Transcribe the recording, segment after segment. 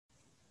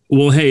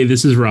Well, hey,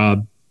 this is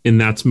Rob,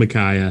 and that's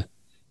Micaiah,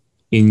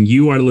 and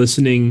you are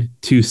listening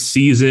to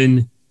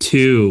season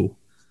 2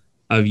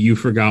 of You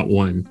Forgot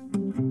One.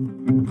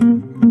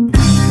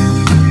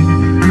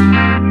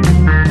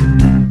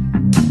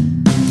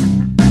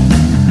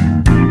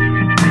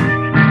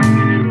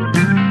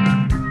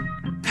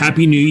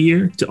 Happy New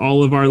Year to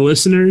all of our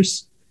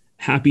listeners.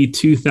 Happy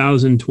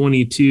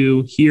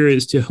 2022. Here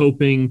is to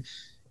hoping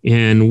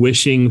and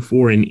wishing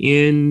for an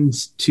end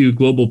to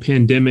global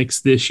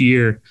pandemics this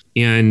year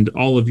and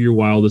all of your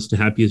wildest and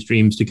happiest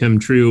dreams to come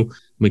true.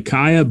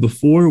 Micaiah,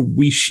 before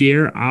we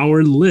share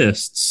our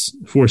lists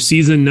for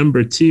season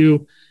number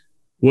 2,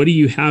 what do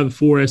you have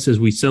for us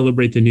as we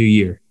celebrate the new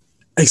year?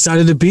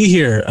 Excited to be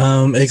here.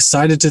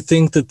 Excited to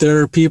think that there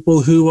are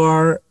people who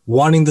are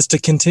wanting this to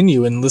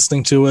continue and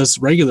listening to us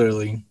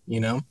regularly. You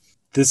know,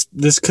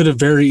 this could have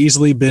very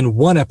easily been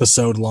one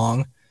episode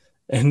long.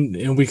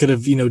 And we could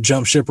have,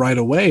 jumped ship right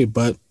away,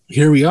 but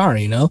here we are,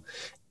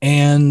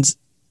 and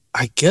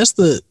I guess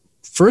the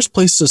first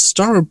place to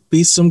start would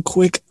be some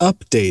quick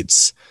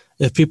updates.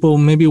 If people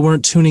maybe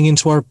weren't tuning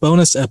into our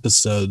bonus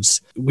episodes,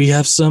 we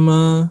have some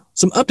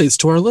updates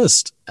to our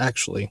list,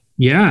 actually.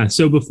 Yeah.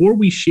 So before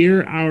we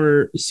share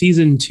our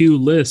season 2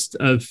 list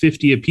of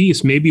 50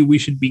 apiece, maybe we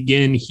should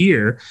begin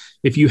here.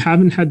 If you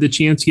haven't had the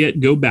chance yet,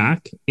 go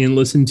back and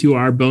listen to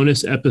our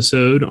bonus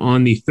episode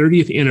on the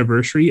 30th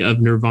anniversary of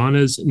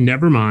Nirvana's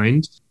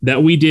Nevermind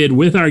that we did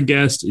with our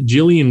guest,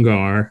 Jillian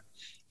Garr.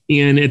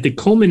 And at the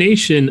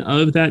culmination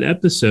of that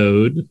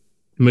episode,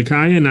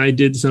 Micaiah and I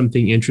did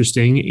something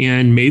interesting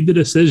and made the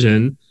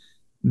decision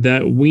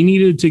that we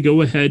needed to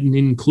go ahead and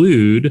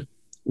include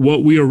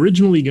what we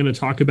originally going to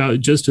talk about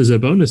just as a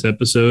bonus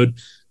episode.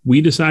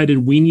 We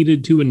decided we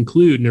needed to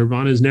include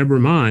Nirvana's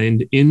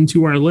Nevermind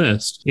into our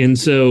list. And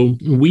so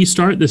we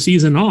start the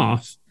season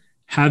off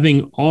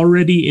having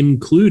already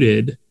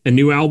included a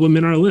new album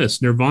in our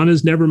list,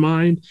 Nirvana's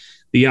Nevermind,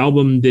 the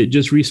album that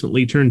just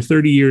recently turned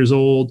 30 years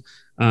old.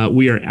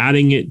 We are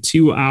adding it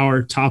to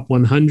our top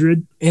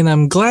 100. And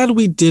I'm glad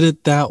we did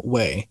it that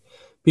way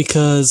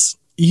because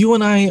you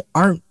and I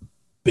aren't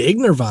big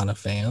Nirvana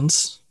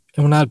fans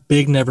and we're not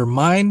big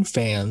Nevermind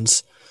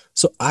fans.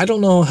 So I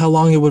don't know how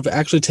long it would have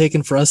actually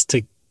taken for us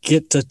to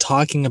get to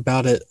talking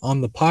about it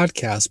on the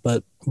podcast,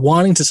 but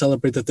wanting to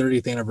celebrate the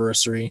 30th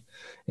anniversary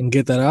and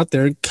get that out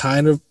there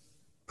kind of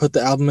put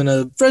the album in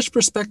a fresh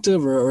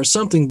perspective or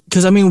something.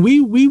 Because, I mean,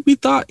 we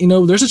thought,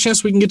 there's a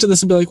chance we can get to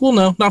this and be like, well,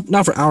 no,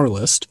 not for our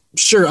list.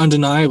 Sure,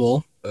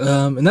 undeniable.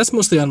 And that's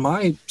mostly on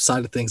my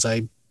side of things.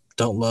 I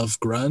don't love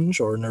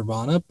grunge or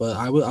Nirvana, but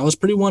I was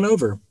pretty won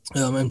over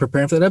in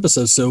preparing for that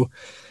episode. So,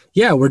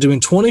 yeah, we're doing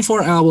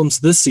 24 albums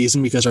this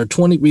season because our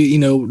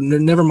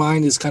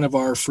Nevermind is kind of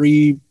our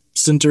free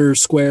center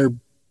square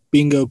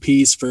bingo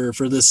piece for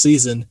this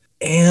season.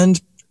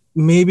 And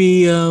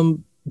maybe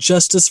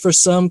justice for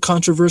some,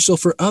 controversial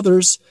for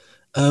others,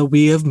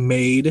 we have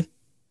made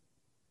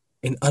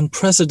an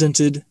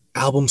unprecedented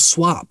album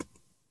swap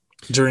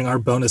during our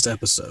bonus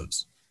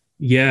episodes.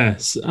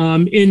 Yes.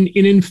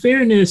 In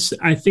fairness,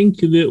 I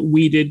think that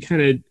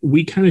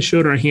we kind of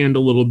showed our hand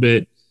a little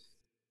bit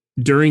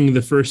during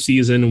the first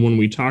season when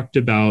we talked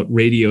about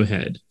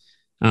Radiohead.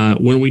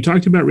 When we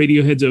talked about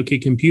Radiohead's OK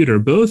Computer,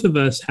 both of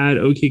us had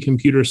OK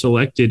Computer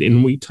selected,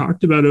 and we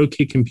talked about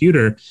OK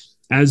Computer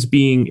as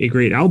being a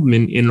great album,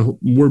 and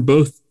we're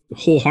both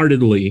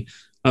wholeheartedly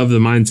of the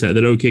mindset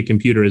that OK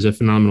Computer is a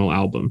phenomenal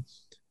album.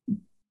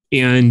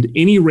 And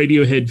any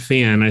Radiohead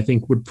fan, I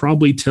think, would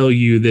probably tell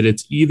you that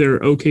it's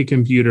either OK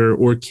Computer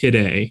or Kid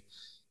A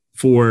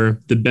for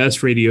the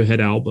best Radiohead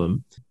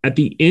album. At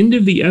the end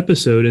of the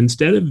episode,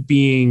 instead of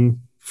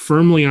being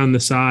firmly on the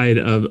side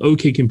of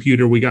OK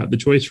Computer, we got the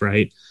choice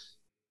right,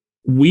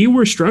 we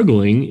were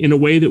struggling in a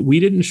way that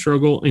we didn't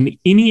struggle in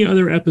any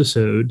other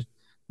episode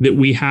that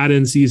we had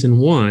in season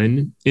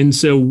 1. And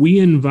so we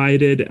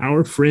invited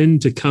our friend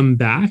to come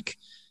back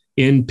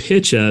and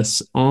pitch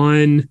us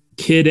on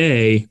Kid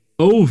A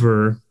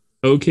over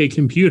OK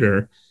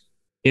Computer.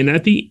 And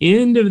at the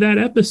end of that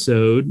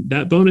episode,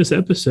 that bonus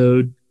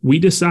episode, we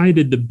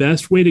decided the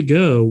best way to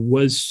go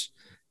was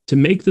to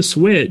make the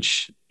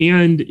switch.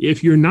 And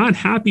if you're not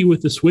happy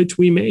with the switch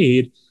we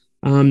made,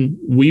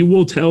 we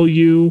will tell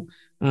you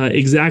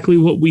exactly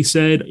what we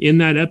said in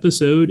that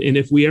episode. And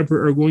if we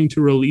ever are going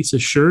to release a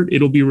shirt,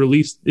 it'll be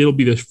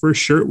the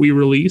first shirt we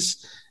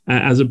release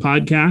as a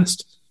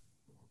podcast.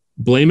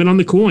 Blame it on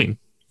the coin.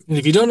 And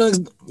if you don't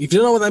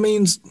know what that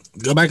means,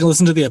 go back and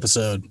listen to the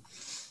episode.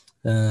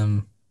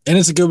 And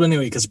it's a good one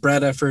anyway, because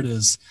Brad Efford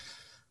is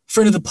a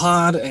friend of the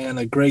pod and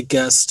a great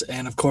guest.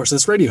 And of course,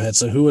 it's Radiohead.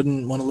 So who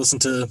wouldn't want to listen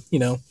to,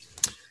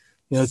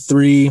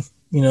 three,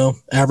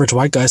 average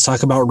white guys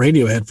talk about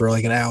Radiohead for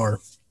like an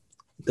hour?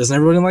 Doesn't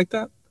everybody like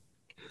that?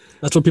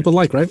 That's what people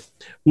like, right?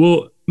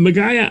 Well,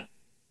 Micaiah,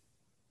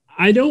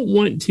 I don't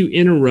want to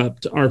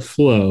interrupt our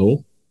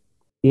flow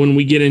when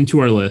we get into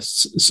our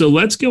lists. So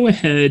let's go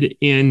ahead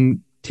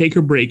and take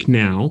a break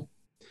now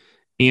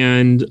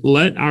and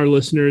let our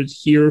listeners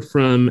hear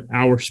from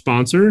our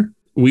sponsor.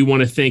 We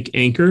want to thank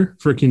Anchor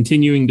for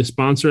continuing to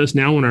sponsor us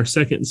now in our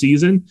second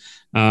season.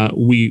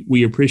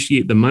 We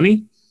appreciate the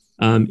money.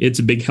 It's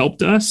a big help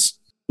to us.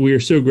 We are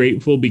so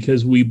grateful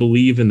because we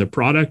believe in the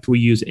product. We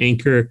use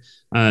Anchor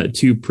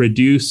to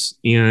produce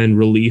and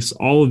release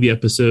all of the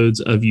episodes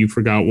of You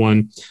Forgot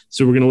One.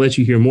 So we're going to let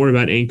you hear more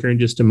about Anchor in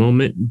just a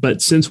moment.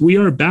 But since we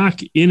are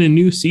back in a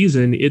new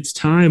season, it's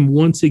time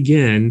once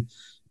again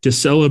to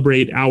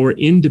celebrate our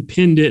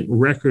independent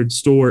record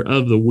store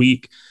of the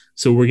week.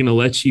 So we're going to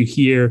let you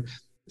hear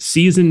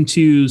season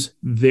 2's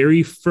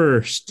very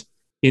first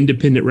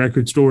independent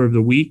record store of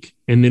the week.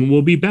 And then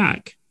we'll be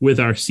back with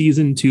our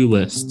season 2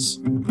 lists.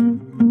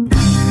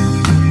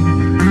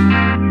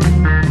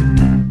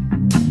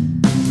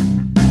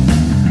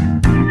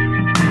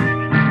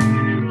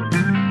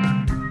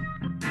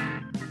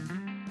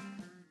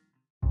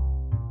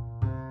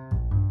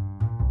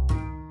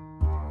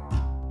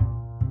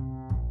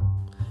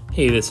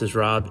 Hey, this is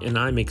Rob, and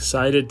I'm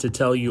excited to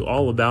tell you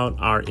all about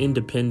our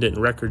independent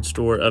record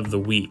store of the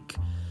week.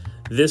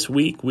 This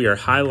week, we are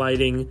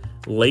highlighting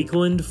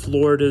Lakeland,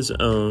 Florida's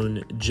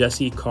own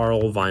Jesse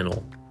Carl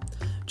Vinyl.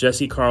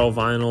 Jesse Carl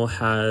Vinyl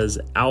has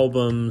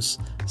albums,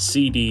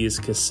 CDs,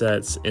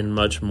 cassettes, and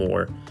much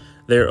more.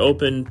 They're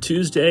open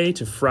Tuesday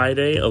to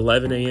Friday,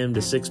 11 a.m.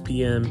 to 6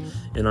 p.m.,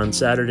 and on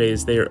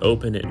Saturdays, they are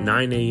open at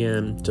 9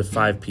 a.m. to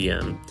 5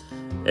 p.m.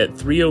 at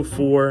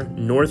 304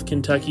 North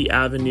Kentucky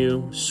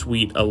Avenue,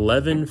 Suite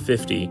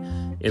 1150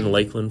 in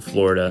Lakeland,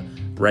 Florida,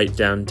 right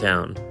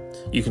downtown.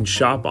 You can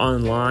shop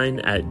online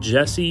at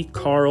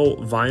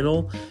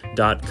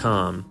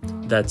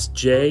jessecarlvinyl.com. That's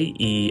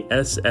JESSECARL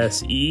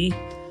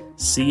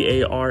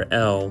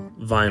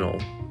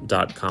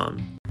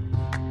vinyl.com.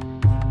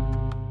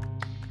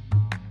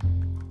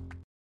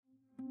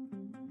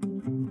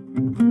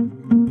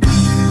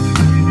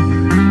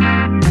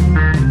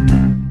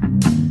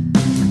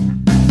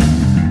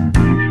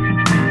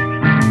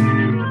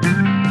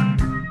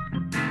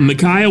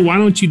 Micaiah, why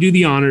don't you do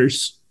the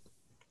honors?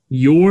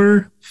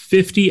 Your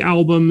 50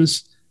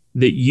 albums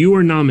that you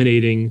are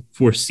nominating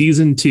for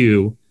season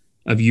 2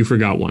 of You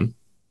Forgot One.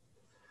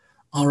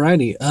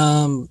 Alrighty.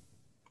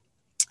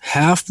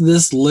 Half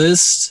this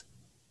list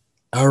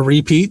are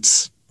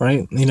repeats,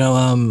 right?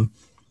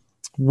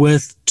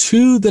 With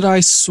 2 that I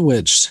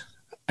switched,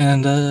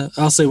 and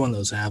I'll say when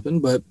those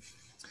happened, but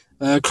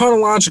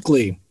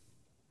chronologically,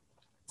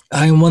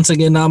 I am once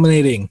again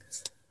nominating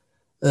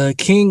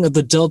King of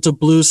the Delta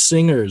Blues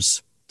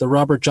Singers, the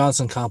Robert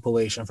Johnson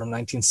compilation from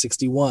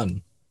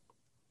 1961.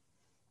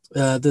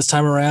 This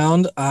time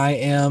around, I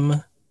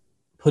am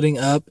putting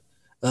up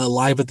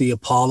Live at the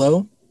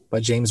Apollo by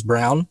James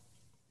Brown.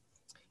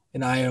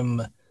 And I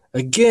am,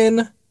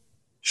 again,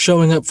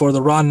 showing up for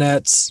the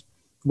Ronettes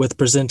with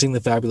Presenting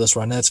the Fabulous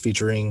Ronettes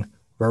featuring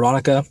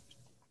Veronica.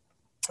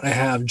 I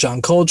have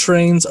John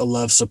Coltrane's A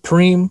Love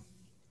Supreme.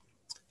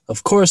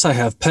 Of course, I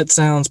have Pet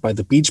Sounds by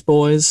the Beach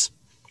Boys.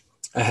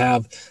 I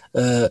have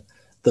the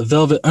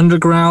Velvet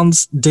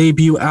Underground's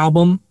debut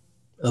album,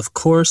 of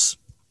course.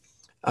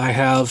 I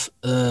have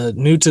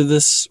new to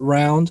this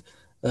round,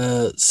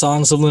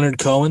 Songs of Leonard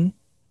Cohen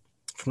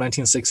from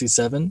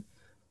 1967.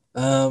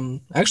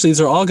 Actually,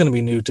 these are all going to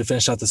be new to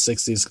finish out the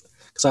 60s,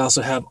 because I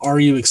also have Are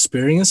You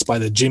Experienced by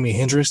the Jimi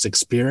Hendrix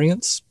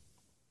Experience.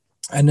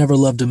 I Never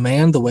Loved a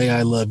Man the Way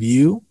I Love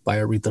You by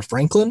Aretha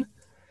Franklin.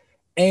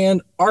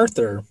 And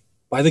Arthur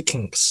by the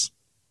Kinks.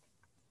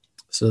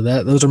 So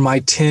those are my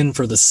 10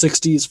 for the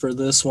 60s for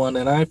this one,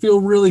 and I feel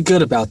really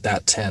good about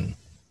that 10.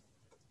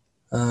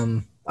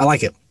 I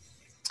like it.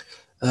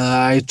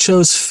 I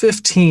chose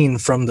 15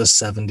 from the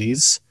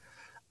 70s,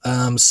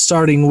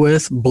 starting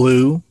with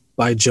Blue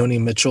by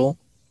Joni Mitchell,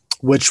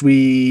 which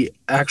we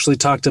actually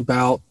talked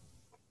about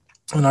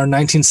in our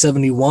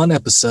 1971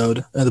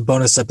 episode, the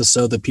bonus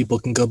episode that people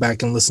can go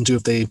back and listen to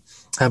if they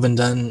haven't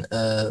done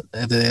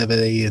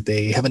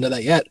they haven't done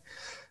that yet.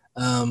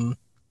 In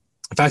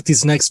fact,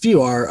 these next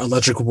few are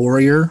Electric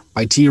Warrior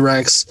by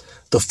T-Rex,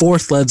 the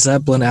 4th Led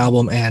Zeppelin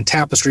album, and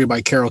Tapestry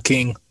by Carole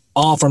King,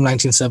 all from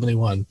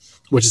 1971,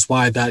 which is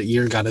why that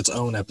year got its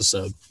own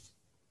episode.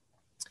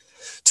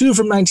 2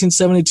 from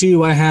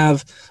 1972, I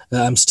have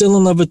I'm Still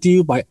in Love with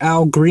You by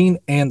Al Green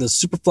and the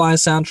Superfly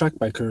soundtrack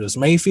by Curtis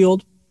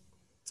Mayfield.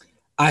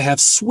 I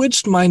have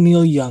switched my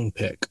Neil Young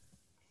pick.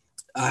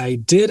 I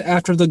did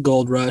After the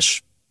Gold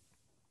Rush,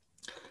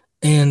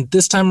 and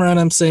this time around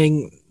I'm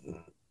saying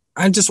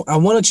I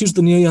want to choose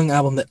the Neil Young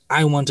album that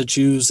I want to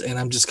choose, and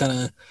I'm just kind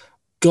of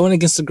going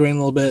against the grain a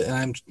little bit, and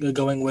I'm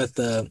going with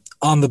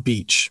On the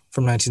Beach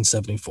from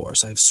 1974.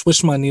 So I've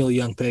switched my Neil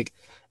Young pick,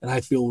 and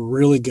I feel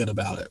really good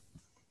about it.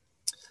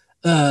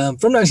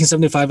 From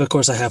 1975, of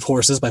course, I have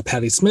Horses by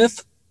Patti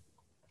Smith.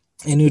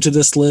 And new to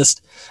this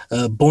list,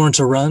 Born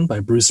to Run by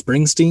Bruce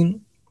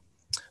Springsteen.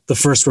 The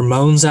first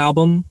Ramones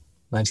album,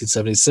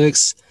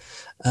 1976.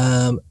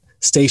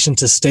 Station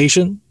to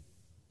Station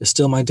is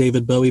still my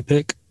David Bowie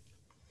pick.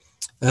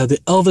 The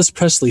Elvis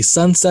Presley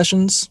Sun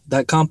Sessions,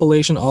 that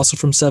compilation, also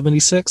from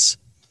 76.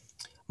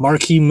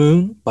 Marquee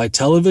Moon by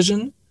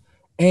Television.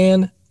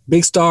 And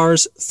Big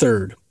Star's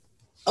Third.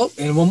 Oh,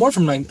 and one more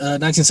from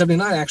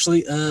 1979,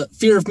 actually.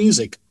 Fear of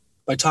Music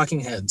by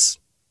Talking Heads.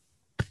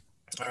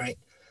 All right.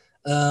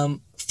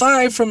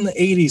 5 from the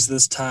 80s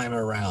this time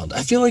around.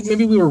 I feel like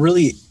maybe we were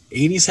really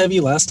 80s heavy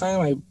last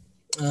time.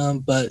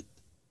 But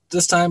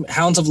this time,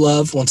 Hounds of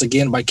Love, once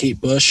again by Kate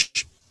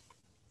Bush.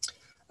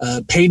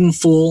 Paid in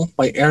Full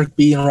by Eric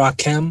B. and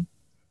Rakim.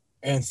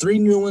 And 3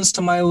 new ones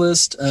to my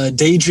list.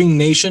 Daydream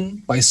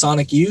Nation by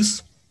Sonic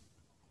Youth.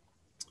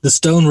 The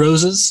Stone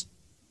Roses,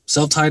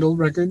 self-titled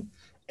record.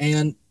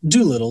 And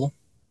Doolittle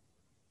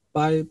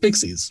by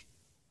Pixies.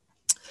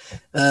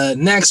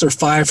 Next are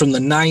 5 from the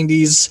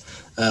 90s.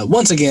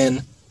 Once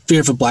again, Fear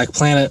of a Black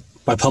Planet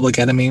by Public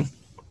Enemy.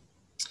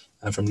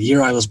 From the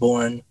year I was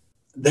born.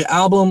 The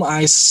album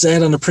I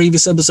said on a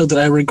previous episode that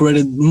I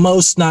regretted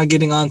most not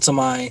getting onto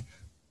my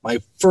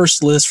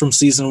first list from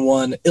season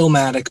 1,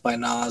 Illmatic by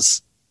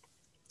Nas.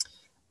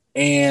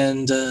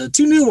 And 2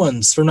 new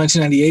ones from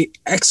 1998,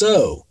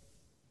 XO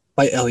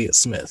by Elliott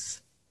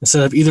Smith.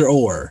 Instead of Either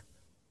Or.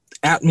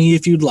 At Me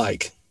If You'd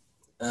Like.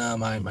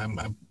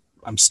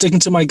 I'm sticking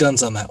to my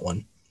guns on that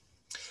one.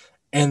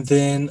 And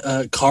then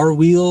Car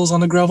Wheels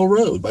on a Gravel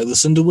Road by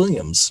Lucinda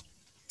Williams.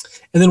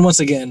 And then once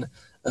again,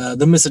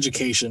 The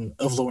Miseducation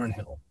of Lauryn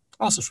Hill,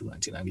 also from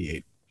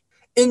 1998.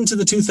 Into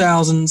the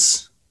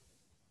 2000s,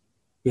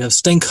 we have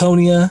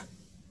Stankonia,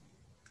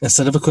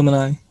 Instead of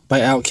Equimini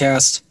by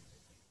Outkast.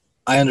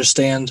 I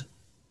understand,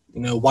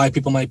 why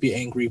people might be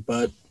angry,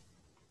 but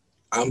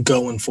I'm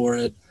going for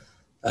it.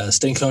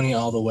 Stankonia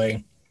all the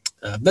way.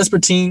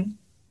 Vespertine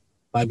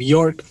by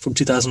Bjork from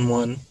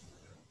 2001.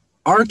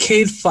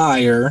 Arcade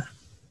Fire,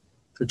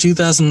 their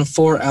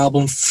 2004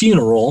 album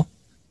Funeral.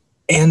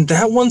 And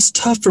that one's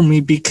tough for me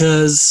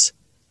because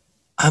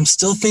I'm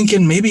still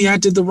thinking maybe I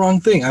did the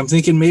wrong thing. I'm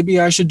thinking maybe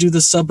I should do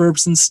The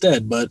Suburbs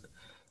instead. But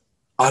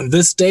on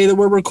this day that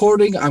we're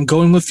recording, I'm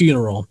going with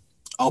Funeral.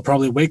 I'll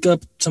probably wake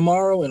up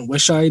tomorrow and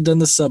wish I had done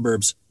The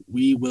Suburbs.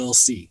 We will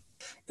see.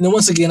 And then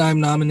once again,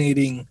 I'm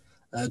nominating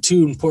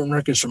 2 important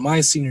records from my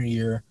senior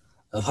year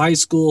of high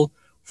school.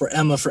 For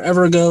Emma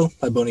Forever Ago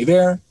by Bon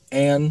Iver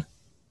and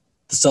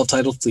the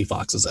self-titled Fleet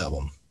Foxes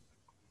album.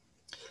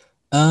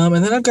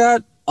 And then I've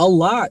got a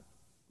lot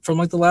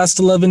from the last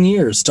 11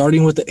 years,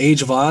 starting with The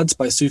Age of Odds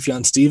by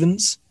Sufjan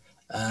Stevens.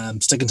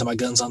 Sticking to my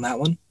guns on that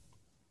one.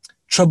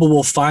 Trouble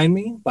Will Find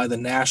Me by The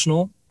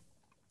National.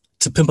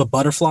 To Pimp a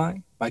Butterfly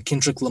by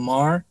Kendrick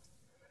Lamar.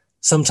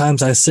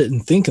 Sometimes I Sit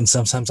and Think and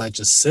Sometimes I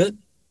Just Sit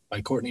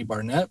by Courtney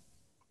Barnett.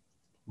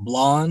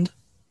 Blonde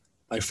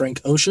by Frank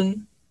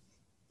Ocean.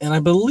 And I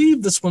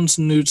believe this one's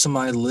new to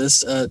my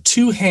list,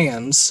 Two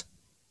Hands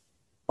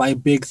by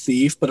Big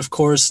Thief. But of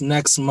course,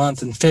 next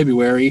month in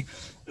February,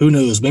 who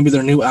knows? Maybe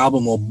their new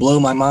album will blow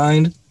my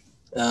mind,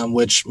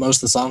 which most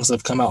of the songs that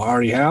have come out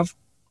already have.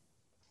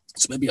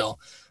 So maybe I'll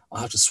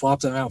have to swap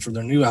them out for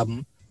their new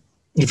album.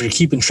 If you're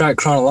keeping track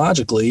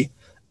chronologically,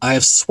 I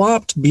have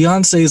swapped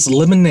Beyonce's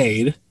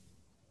Lemonade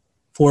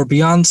for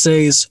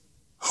Beyonce's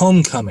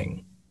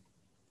Homecoming,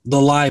 the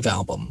live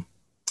album.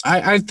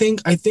 I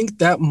think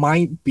that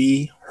might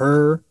be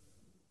her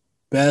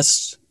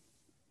best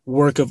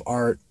work of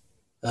art.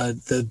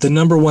 The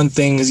number one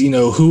thing is,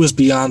 who is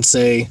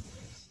Beyonce?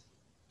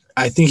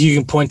 I think you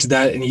can point to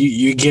that and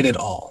you get it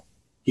all.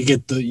 You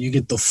get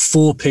the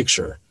full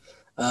picture.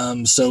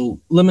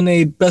 So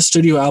Lemonade, best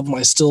studio album,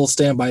 I still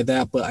stand by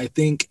that, but I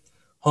think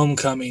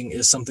Homecoming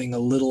is something a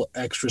little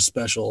extra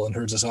special in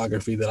her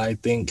discography that I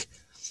think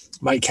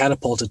might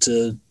catapult it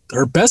to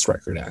her best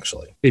record,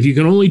 actually. If you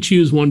can only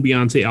choose one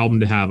Beyonce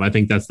album to have, I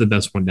think that's the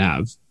best one to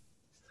have.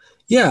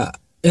 Yeah.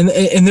 And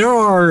there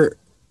are,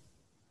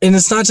 and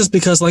it's not just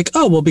because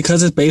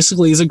because it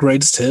basically is a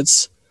greatest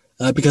hits,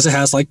 because it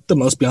has the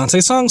most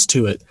Beyonce songs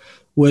to it,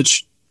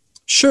 which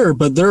sure,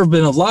 but there have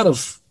been a lot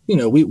of,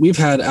 we've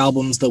had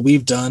albums that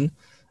we've done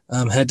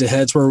head to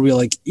heads where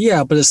we're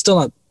yeah, but it's still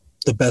not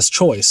the best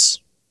choice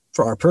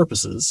for our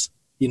purposes,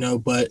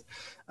 but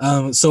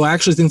so I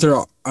actually think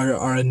there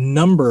are a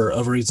number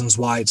of reasons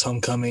why it's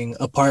Homecoming,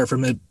 apart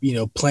from it,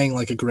 playing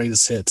a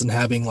greatest hits and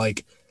having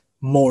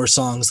more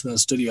songs than a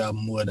studio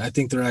album would. I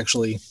think there are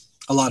actually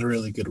a lot of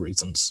really good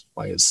reasons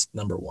why it's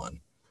number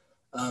one.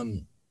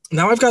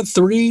 Now I've got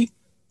 3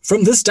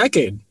 from this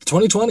decade,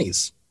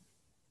 2020s.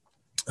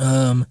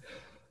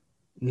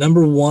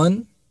 Number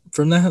 1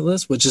 from that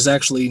list, which is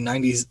actually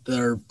 90s,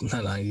 or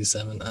not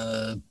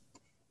 97,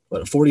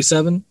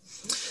 47.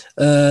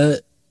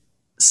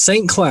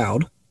 St.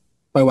 Cloud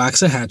by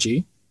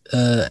Waxahachie,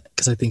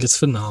 because I think it's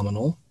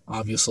phenomenal,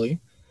 obviously.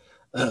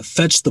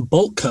 Fetch the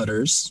Bolt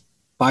Cutters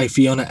by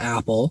Fiona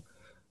Apple,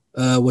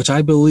 which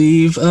I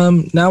believe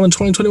now in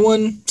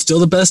 2021, still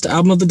the best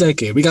album of the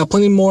decade. We got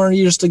plenty more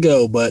years to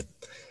go, but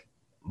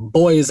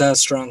boy, is that a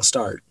strong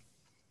start.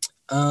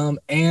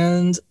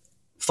 And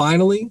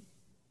finally,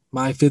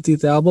 my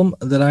 50th album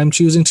that I'm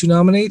choosing to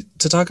nominate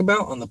to talk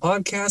about on the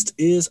podcast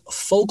is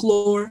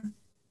Folklore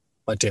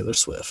by Taylor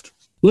Swift.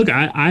 Look,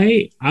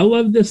 I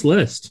love this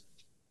list.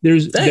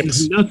 There's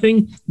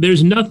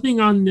nothing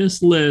on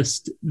this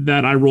list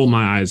that I roll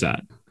my eyes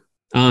at.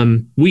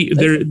 We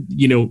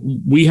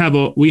have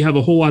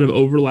a whole lot of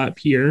overlap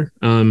here.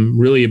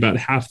 Really about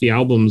half the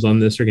albums on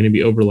this are going to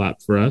be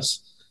overlap for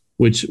us,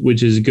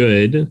 which is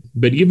good.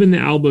 But even the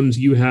albums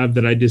you have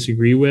that I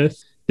disagree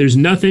with, there's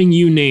nothing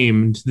you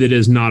named that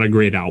is not a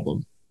great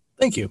album.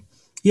 Thank you.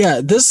 Yeah,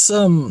 this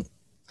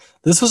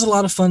was a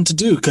lot of fun to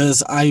do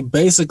because I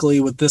basically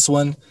with this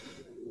one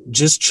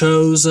just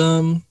chose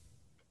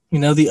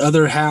the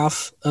other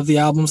half of the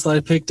albums that I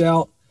picked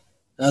out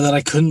that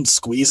I couldn't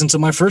squeeze into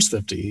my first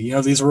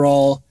 50. These were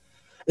all.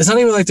 It's not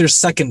even like they're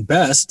second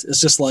best. It's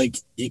just like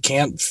you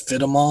can't fit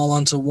them all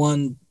onto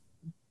one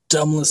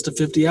dumb list of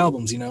 50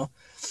 albums.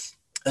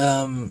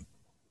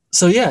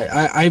 So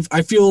yeah,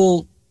 I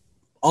feel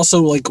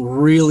also like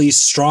really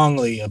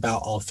strongly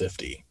about all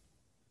 50.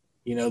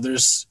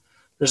 There's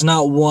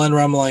not one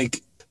where I'm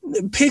like,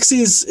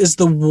 Pixies is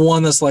the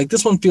one that's like,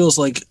 this one feels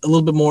like a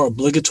little bit more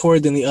obligatory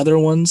than the other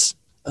ones.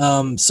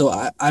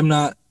 So I'm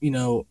not,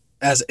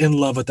 as in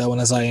love with that one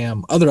as I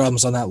am other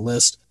albums on that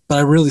list, but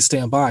I really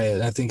stand by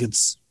it. I think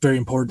it's very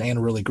important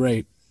and really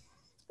great.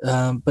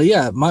 But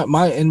yeah,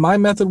 my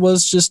method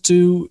was just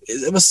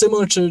it was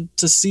similar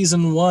to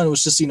season one. It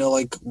was just,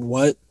 like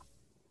what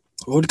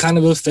would kind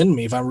of offend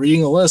me if I'm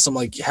reading a list. I'm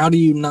like, how do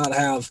you not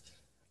have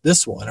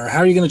this one? Or how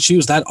are you going to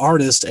choose that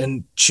artist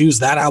and choose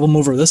that album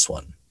over this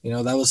one?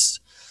 That was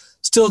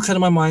still kind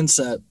of my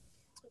mindset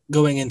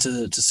going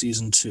into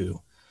season two,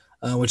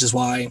 which is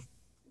why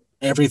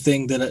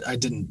everything that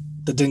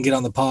didn't get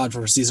on the pod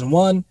for season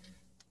one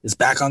is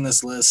back on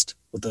this list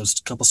with those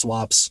couple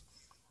swaps.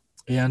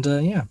 And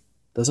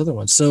those other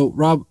ones. So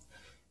Rob,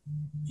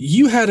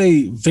 you had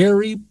a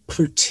very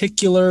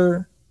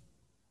particular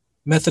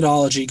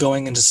methodology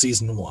going into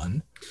season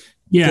one.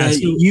 Yeah. That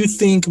you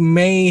think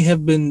may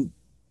have been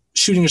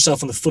shooting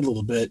yourself in the foot a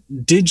little bit.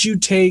 Did you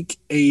take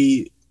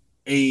a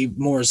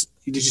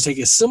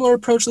similar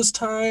approach this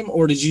time,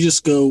 or did you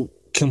just go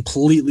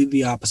completely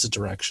the opposite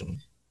direction?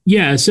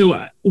 Yeah.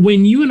 So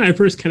when you and I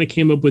first kind of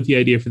came up with the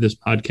idea for this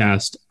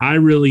podcast, I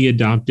really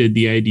adopted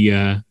the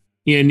idea,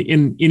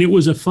 and it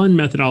was a fun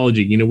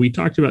methodology. We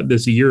talked about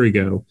this a year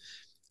ago,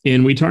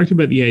 and we talked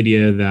about the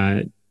idea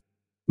that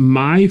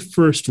my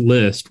first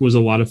list was a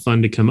lot of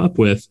fun to come up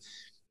with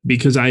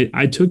because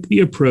I took the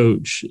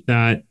approach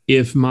that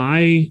if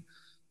my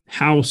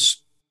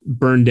house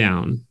burned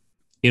down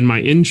and my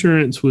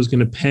insurance was going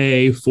to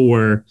pay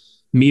for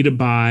me to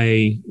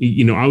buy,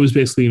 I was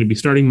basically going to be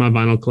starting my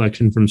vinyl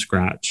collection from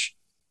scratch.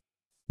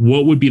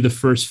 What would be the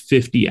first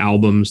 50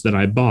 albums that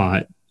I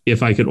bought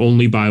if I could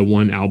only buy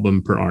one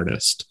album per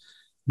artist?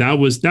 That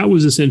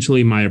was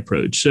essentially my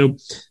approach. So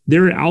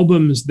there are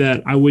albums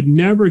that I would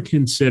never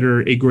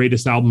consider a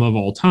greatest album of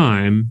all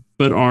time,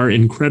 but are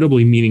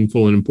incredibly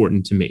meaningful and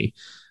important to me.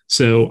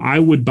 So I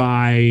would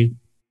buy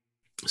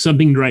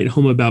Something to Write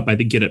Home About by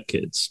the Get Up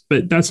Kids,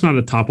 but that's not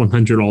a top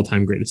 100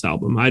 all-time greatest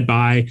album. I'd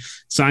buy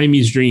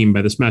Siamese Dream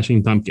by the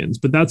Smashing Pumpkins,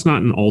 but that's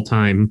not an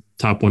all-time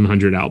top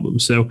 100 album.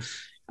 So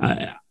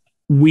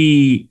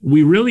we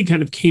really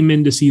kind of came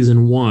into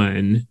season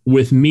one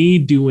with me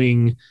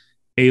doing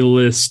a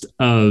list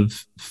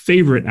of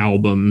favorite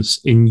albums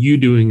and you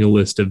doing a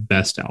list of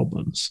best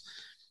albums.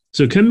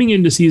 So coming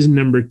into season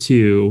number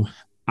 2,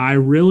 I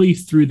really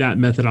threw that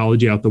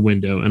methodology out the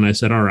window and I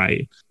said, all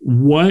right,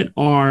 what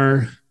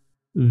are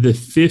the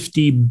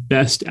 50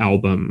 best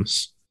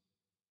albums?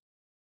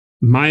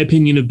 My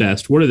opinion of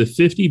best. What are the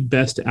 50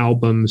 best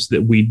albums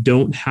that we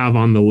don't have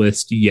on the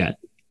list yet?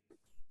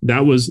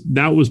 That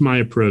was my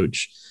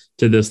approach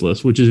to this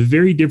list, which is a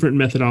very different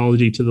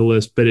methodology to the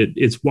list, but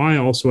it's why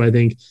also I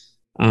think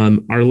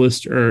our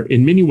lists are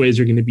in many ways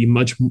are going to be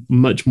much,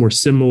 much more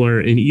similar.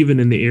 And even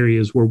in the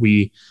areas where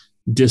we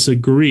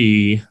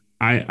disagree,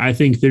 I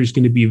think there's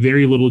going to be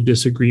very little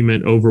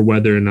disagreement over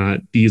whether or not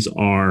these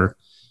are,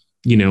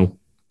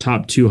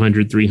 top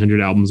 200,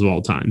 300 albums of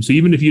all time. So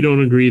even if you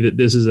don't agree that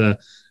this is a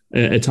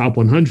top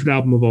 100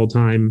 album of all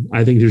time,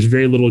 I think there's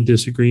very little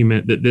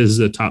disagreement that this is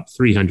a top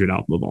 300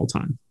 album of all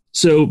time.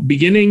 So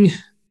beginning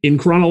in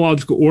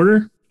chronological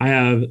order, I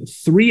have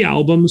 3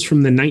 albums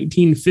from the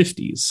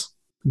 1950s,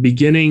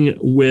 beginning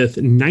with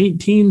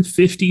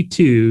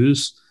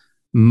 1952's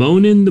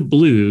Moanin' the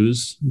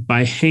Blues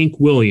by Hank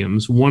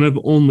Williams, one of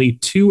only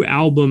 2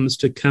 albums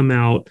to come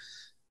out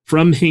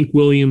from Hank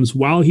Williams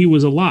while he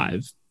was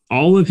alive.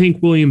 All of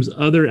Hank Williams'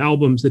 other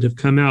albums that have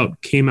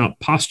came out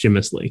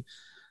posthumously.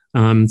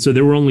 So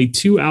there were only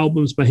 2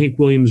 albums by Hank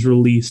Williams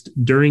released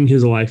during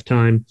his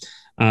lifetime.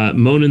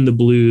 Moanin' the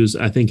Blues,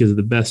 I think, is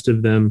the best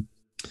of them.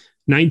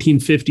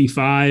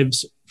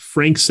 1955's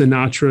Frank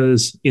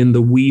Sinatra's In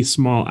the Wee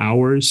Small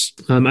Hours.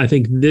 I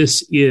think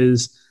this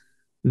is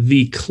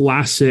the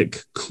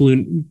classic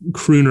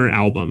crooner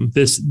album.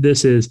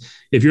 This is,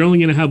 if you're only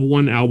going to have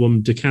one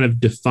album to kind of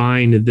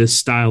define this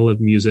style of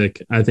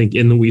music, I think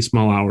In the Wee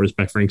Small Hours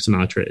by Frank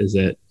Sinatra is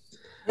it.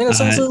 And it's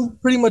also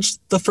pretty much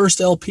the first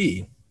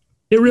LP.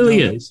 It really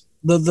is.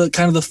 The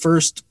kind of the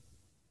first,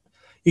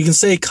 you can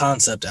say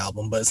concept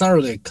album, but it's not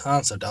really a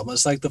concept album.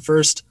 It's like the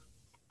first,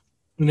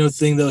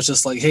 thing that was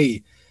just like,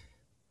 hey,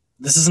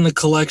 this isn't a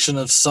collection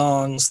of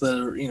songs that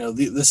are,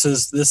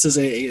 this is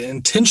a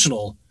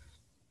intentional,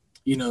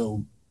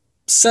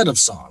 set of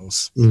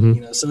songs.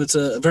 Mm-hmm. So it's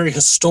a very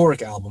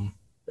historic album,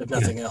 if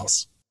nothing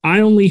else. I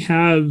only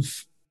have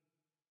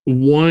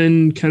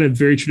one kind of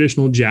very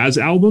traditional jazz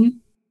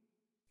album,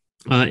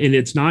 and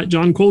it's not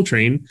John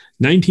Coltrane.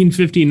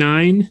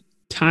 1959,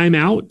 Time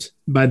Out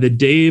by the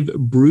Dave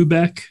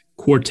Brubeck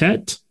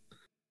Quartet.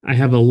 I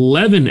have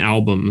 11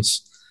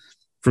 albums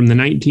from the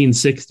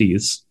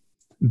 1960s,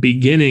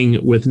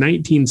 beginning with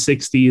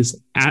 1960s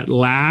At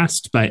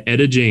Last by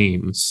Etta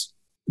James,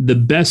 the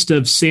Best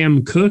of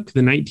Sam Cooke,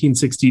 the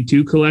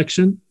 1962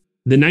 collection,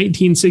 the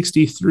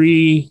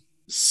 1963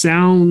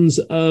 Sounds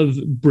of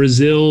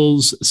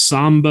Brazil's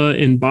Samba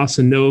and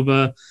Bossa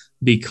Nova,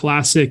 the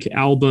classic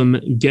album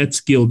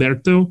Gets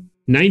Gilberto,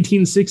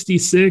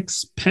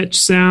 1966 Pet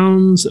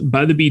Sounds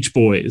by the Beach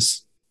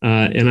Boys.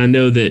 And I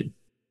know that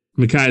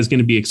Micaiah is going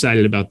to be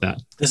excited about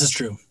that. This is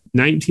true.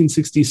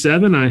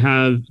 1967, I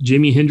have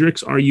Jimi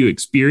Hendrix, Are You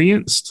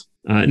Experienced?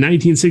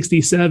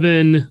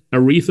 1967,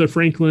 Aretha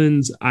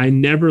Franklin's I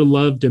Never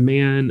Loved a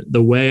Man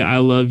the Way I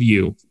Love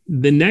You.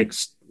 The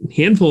next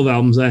handful of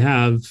albums I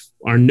have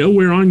are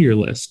nowhere on your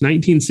list.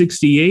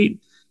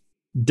 1968,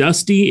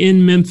 Dusty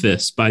in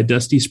Memphis by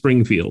Dusty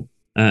Springfield.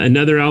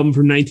 Another album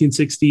from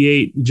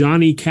 1968,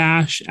 Johnny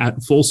Cash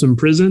at Folsom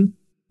Prison.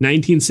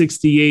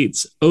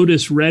 1968's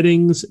Otis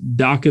Redding's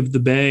Dock of the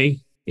Bay.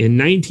 In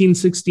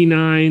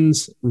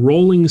 1969's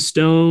Rolling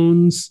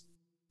Stones,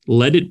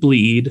 Let It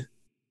Bleed.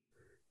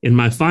 And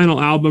my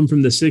final album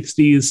from the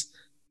 60s,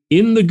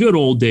 In the Good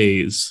Old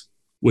Days,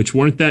 which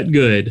weren't that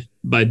good,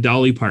 by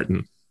Dolly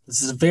Parton.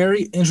 This is a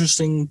very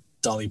interesting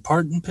Dolly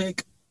Parton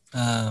pick,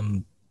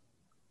 because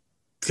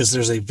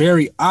there's a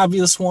very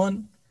obvious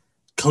one,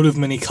 Coat of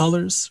Many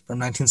Colors from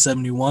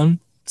 1971.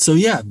 So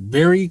yeah,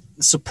 very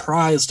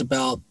surprised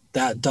about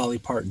that Dolly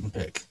Parton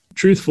pick.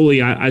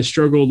 Truthfully, I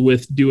struggled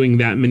with doing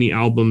that many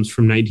albums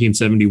from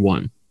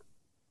 1971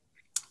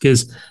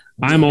 because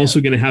I'm also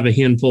going to have a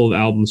handful of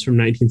albums from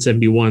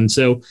 1971.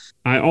 So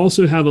I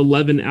also have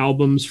 11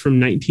 albums from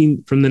the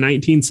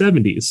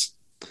 1970s,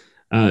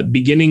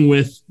 beginning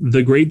with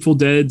The Grateful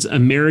Dead's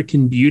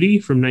American Beauty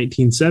from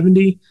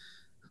 1970.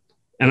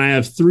 And I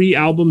have 3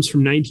 albums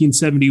from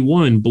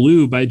 1971,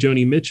 Blue by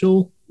Joni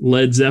Mitchell,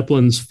 Led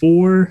Zeppelin's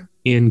 4,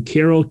 and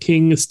Carole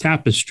King's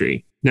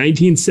Tapestry.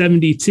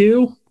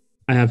 1972,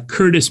 I have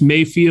Curtis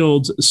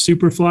Mayfield's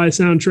Superfly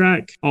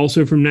soundtrack,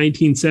 also from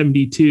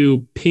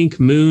 1972, Pink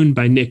Moon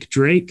by Nick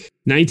Drake.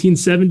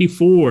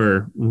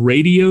 1974,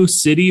 Radio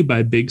City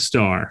by Big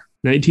Star.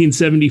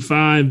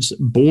 1975's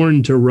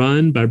Born to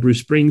Run by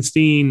Bruce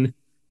Springsteen.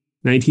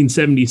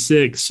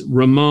 1976,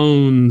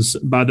 Ramones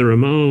by the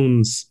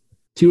Ramones.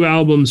 2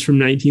 albums from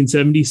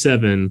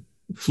 1977,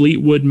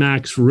 Fleetwood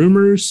Mac's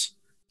Rumors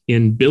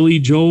and Billy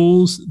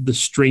Joel's The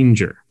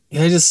Stranger.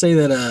 Can I just say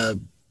that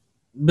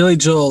Billy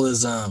Joel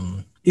is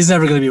he's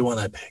never going to be one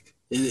I pick.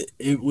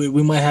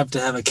 We might have to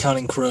have a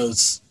Counting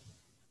Crows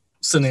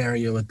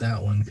scenario with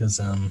that one because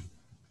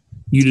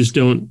you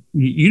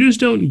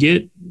don't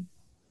get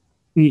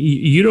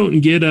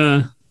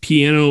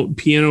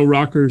piano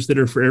rockers that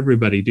are for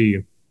everybody, do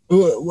you?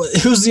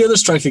 Who's the other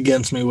strike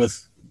against me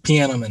with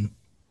Piano Man?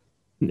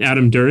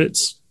 Adam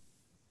Duritz.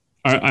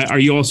 Are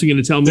you also going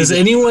to tell me? Does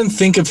anyone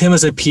think of him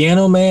as a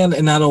piano man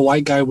and not a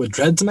white guy with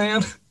dreads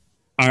man?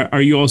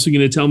 Are you also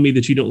going to tell me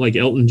that you don't like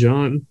Elton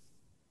John?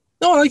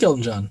 No, I like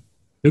Elton John.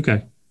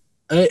 Okay.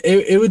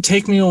 It would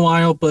take me a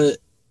while, but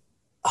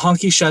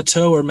Honky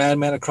Chateau or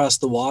Madman Across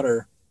the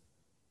Water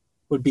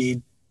would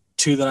be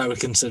 2 that I would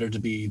consider to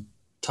be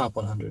top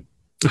 100.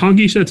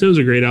 Honky Chateau is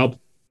a great album.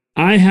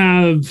 I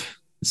have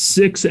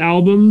 6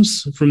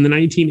 albums from the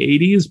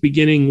 1980s,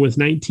 beginning with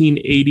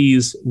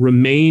 1980's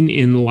Remain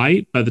in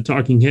Light by the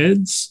Talking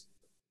Heads,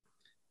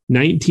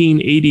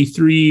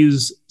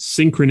 1983's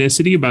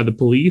Synchronicity by the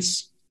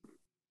Police,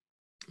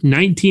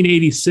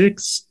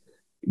 1986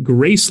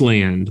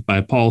 Graceland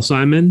by Paul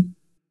Simon,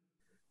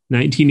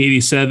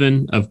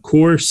 1987, of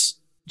course,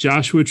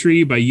 Joshua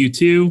Tree by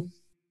U2,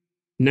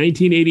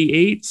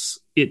 1988's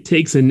It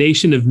Takes a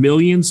Nation of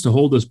Millions to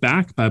Hold Us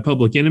Back by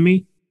Public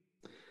Enemy,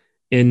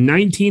 and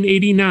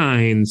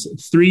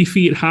 1989's 3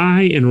 Feet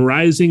High and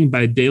Rising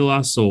by De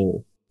La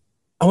Soul.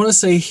 I want to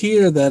say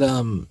here that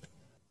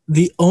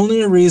the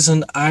only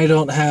reason I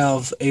don't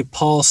have a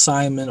Paul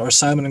Simon or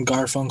Simon and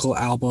Garfunkel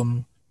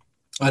album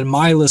on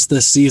my list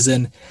this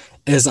season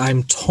is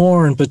I'm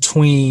torn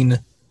between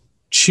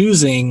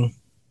choosing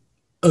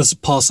a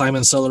Paul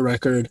Simon solo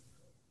record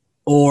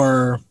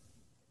or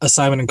a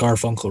Simon and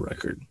Garfunkel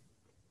record.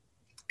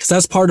 Because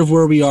that's part of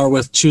where we are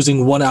with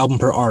choosing one album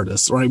per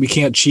artist, right? We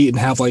can't cheat and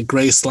have like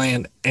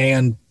Graceland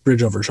and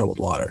Bridge Over Troubled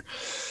Water.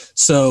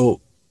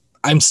 So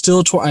I'm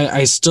still,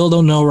 I still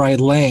don't know where I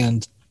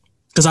land.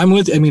 Because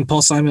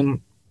Paul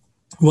Simon,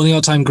 one of the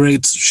all-time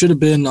greats, should have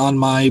been on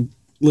my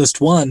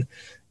list 1,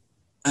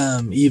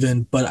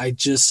 even, but I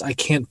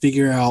can't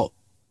figure out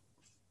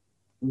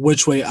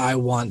which way I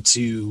want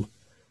to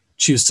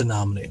choose to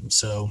nominate him.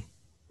 So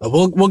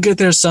we'll get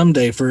there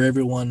someday for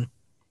everyone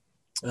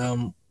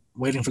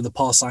waiting for the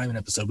Paul Simon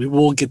episode. We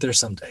will get there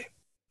someday.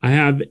 I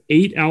have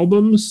 8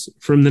 albums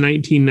from the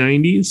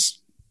 1990s,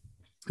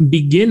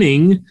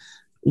 beginning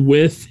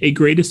with a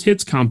greatest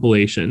hits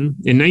compilation.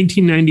 In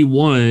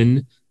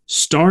 1991,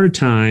 Star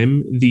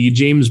Time, the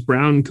James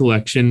Brown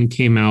collection,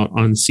 came out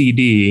on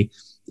CD.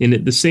 And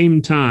at the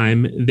same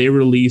time, they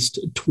released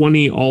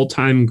 20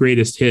 all-time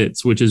greatest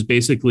hits, which is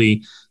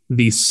basically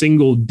the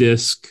single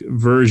disc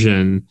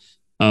version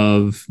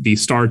of the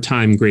Star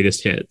Time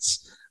greatest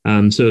hits.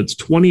 So it's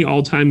 20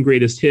 all-time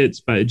greatest hits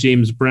by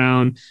James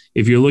Brown.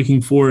 If you're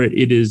looking for it,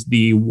 it is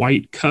the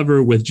white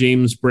cover with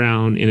James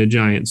Brown in a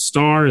giant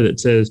star that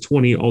says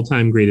 20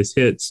 all-time greatest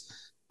hits.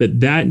 But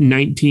that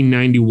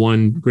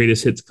 1991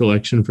 greatest hits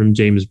collection from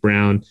James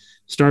Brown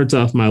starts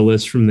off my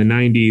list from the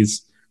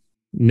 90s.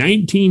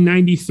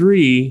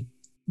 1993,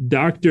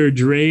 Dr.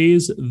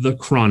 Dre's The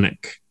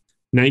Chronic.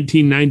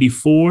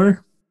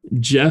 1994,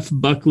 Jeff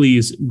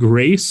Buckley's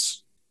Grace.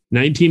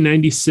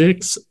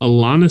 1996,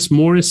 Alanis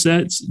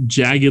Morissette's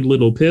Jagged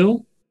Little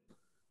Pill.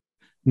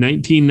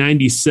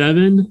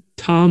 1997,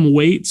 Tom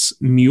Waits'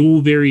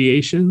 Mule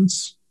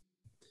Variations.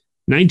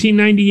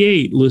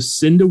 1998,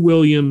 Lucinda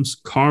Williams'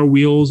 Car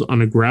Wheels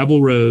on a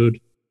Gravel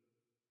Road.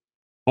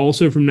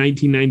 Also from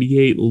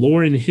 1998,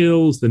 Lauryn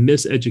Hill's The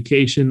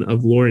Miseducation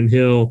of Lauryn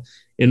Hill.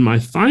 And my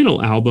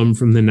final album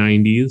from the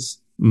 90s,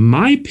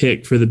 my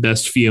pick for the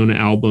best Fiona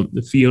album,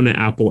 the Fiona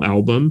Apple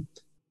album,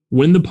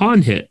 When the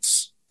Pawn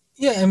Hits.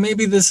 Yeah, and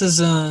maybe this is,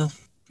 in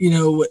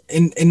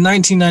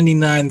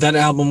 1999, that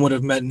album would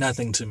have meant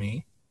nothing to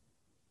me.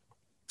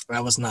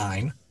 I was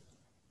 9.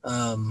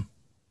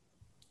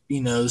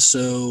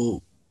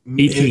 So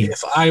 18.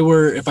 if I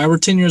were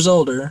 10 years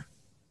older,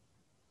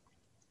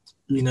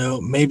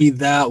 maybe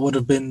that would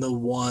have been the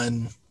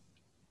one,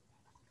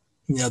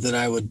 that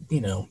I would,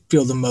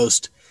 feel the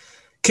most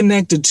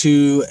connected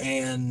to,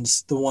 and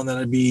the one that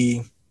I'd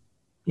be,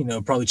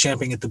 probably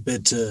champing at the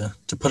bit to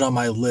put on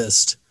my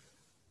list.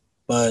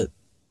 But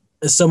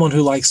as someone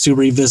who likes to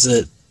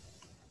revisit,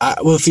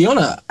 with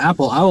Fiona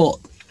Apple,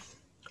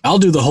 I'll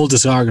do the whole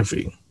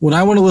discography. When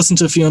I want to listen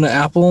to Fiona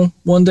Apple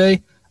one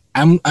day,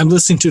 I'm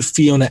listening to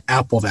Fiona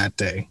Apple that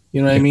day.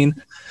 You know what I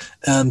mean?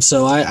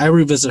 So I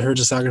revisit her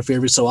discography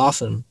every so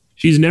often.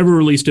 She's never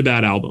released a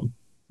bad album.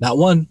 Not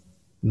one.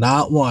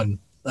 Not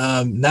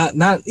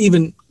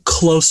even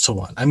close to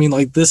one. I mean,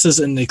 like, this is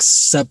an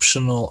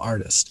exceptional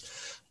artist.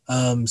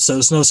 So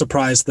it's no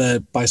surprise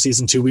that by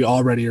season 2 we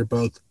already are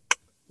both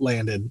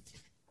landed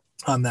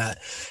on that.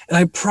 And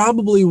I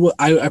probably would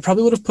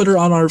have put her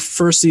on our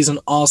first season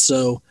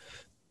also,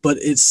 but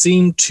it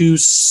seemed too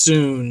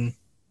soon,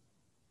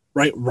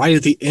 right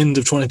at the end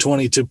of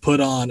 2020, to put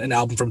on an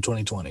album from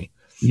 2020.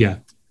 Yeah.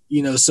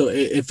 So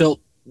it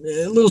felt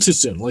a little too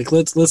soon. Like,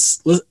 let's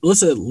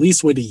at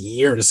least wait a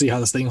year to see how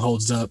this thing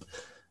holds up.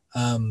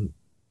 And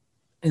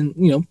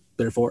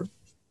therefore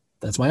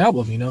that's my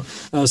album,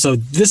 so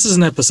this is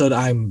an episode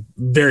I'm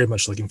very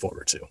much looking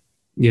forward to.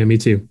 Yeah, me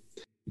too.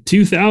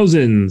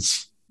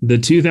 2000s, the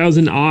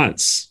 2000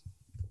 aughts.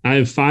 I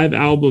have 5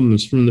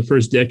 albums from the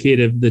first decade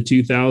of the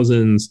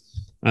 2000s,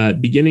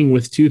 beginning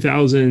with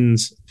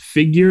 2000's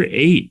Figure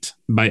 8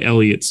 by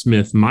Elliott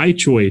Smith. My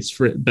choice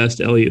for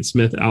best Elliott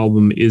Smith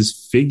album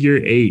is Figure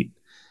 8.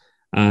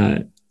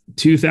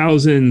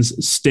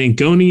 2000's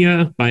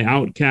Stankonia by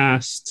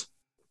Outkast.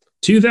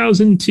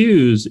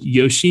 2002's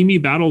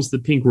Yoshimi Battles the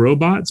Pink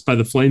Robots by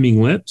the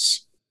Flaming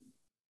Lips.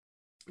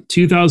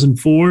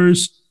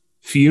 2004's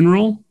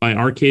Funeral by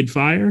Arcade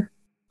Fire.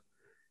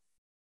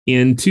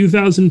 And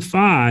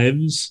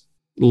 2005's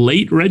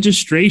Late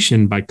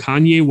Registration by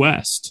Kanye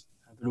West.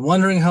 I've been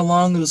wondering how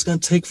long it was going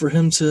to take for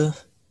him to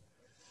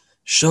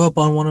show up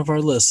on one of our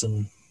lists,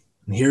 and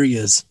here he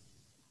is.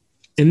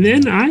 And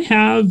then I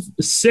have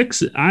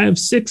 6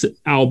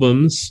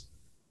 albums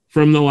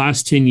from the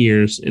last 10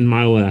 years in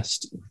my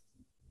list.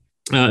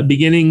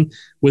 Beginning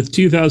with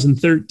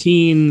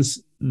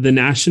 2013's The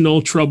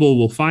National Trouble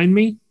Will Find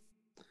Me.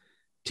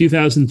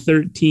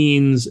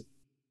 2013's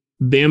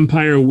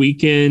Vampire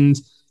Weekend,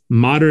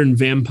 Modern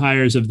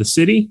Vampires of the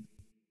City.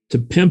 To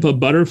Pimp a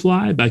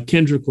Butterfly by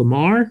Kendrick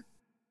Lamar.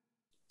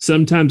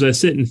 Sometimes I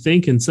Sit and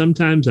Think, and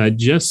Sometimes I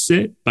Just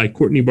Sit by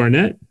Courtney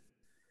Barnett.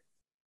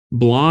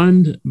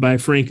 Blonde by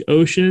Frank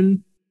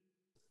Ocean.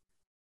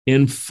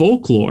 And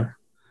Folklore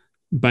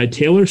by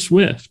Taylor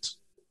Swift,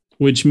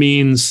 which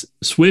means,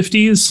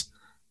 Swifties,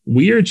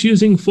 we are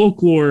choosing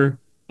Folklore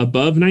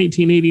above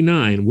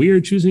 1989. We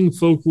are choosing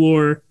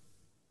Folklore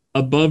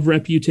above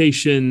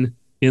Reputation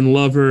and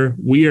Lover.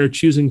 We are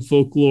choosing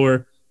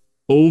Folklore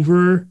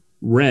over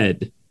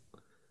Red.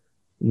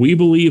 We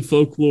believe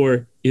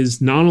Folklore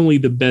is not only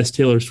the best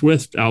Taylor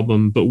Swift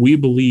album, but we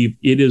believe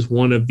it is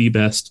one of the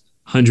best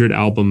 100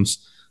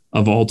 albums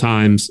of all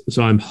times.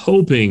 So I'm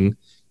hoping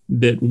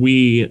that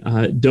we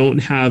don't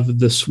have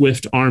the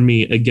Swift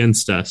army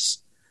against us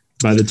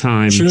by the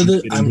time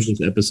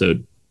this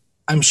episode.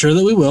 I'm sure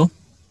that we will.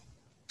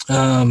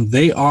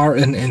 They are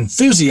an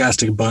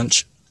enthusiastic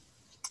bunch.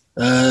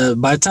 By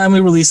the time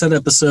we release that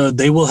episode,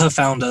 they will have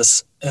found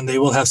us and they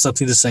will have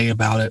something to say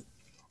about it.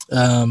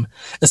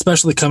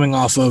 Especially coming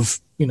off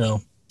of,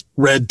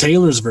 Red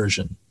Taylor's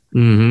version,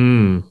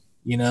 mm-hmm.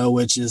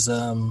 Which is,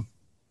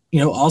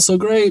 also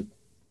great.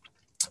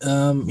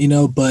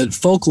 But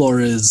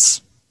Folklore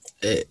it's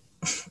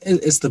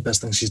the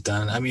best thing she's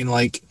done. I mean,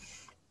 like,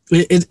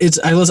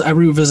 I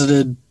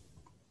revisited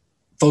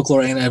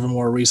Folklore and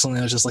Evermore recently.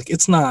 I was just like,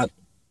 there's not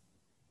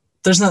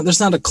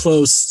a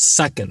close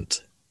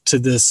second to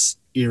this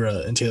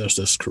era in Taylor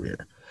Swift's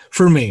career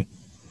for me.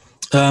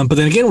 But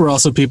then again, we're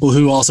also people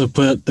who also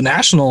put the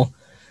National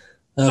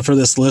for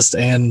this list,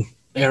 and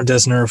Aaron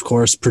Dessner, of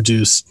course,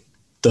 produced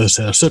those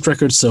Taylor Swift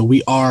records. So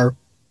we are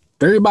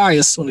very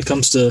biased when it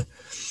comes to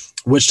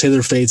which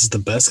Taylor Fades is the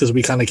best, because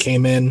we kind of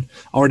came in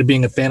already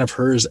being a fan of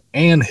hers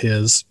and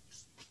his.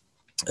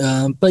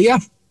 But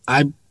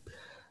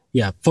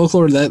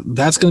Folklore,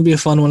 that's going to be a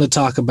fun one to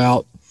talk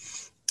about.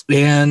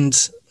 And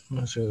I'm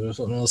not sure there's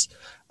something else.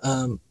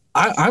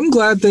 I'm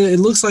glad that it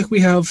looks like we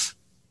have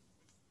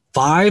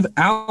 5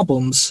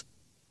 albums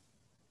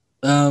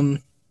from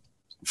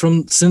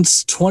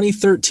since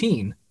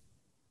 2013.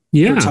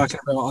 Yeah, we're talking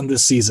about on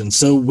this season.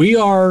 So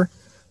we're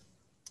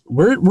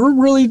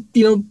really,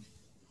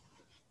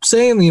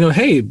 saying,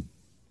 hey,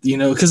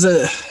 because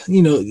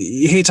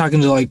you hate talking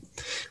to like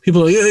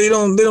people like, they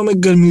don't make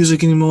good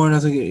music anymore. And I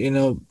think,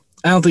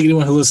 I don't think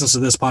anyone who listens to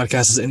this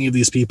podcast is any of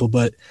these people,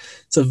 but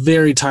it's a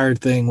very tired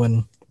thing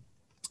when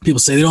people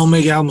say they don't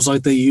make albums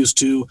like they used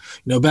to.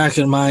 Back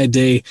in my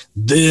day,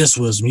 this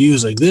was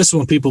music. This is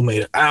when people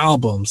made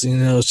albums.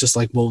 It's just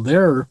like, well,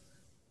 there are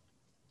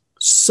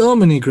so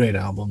many great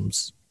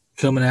albums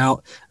coming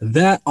out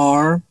that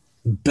are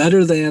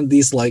better than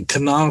these like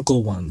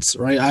canonical ones,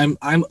 right?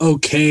 I'm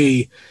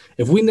okay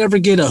if we never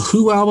get a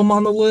Who album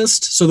on the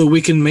list so that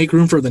we can make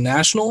room for the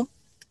National.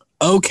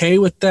 Okay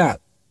with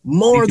that.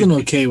 More than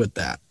okay with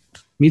that.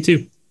 Me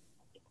too.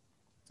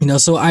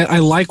 So I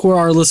like where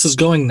our list is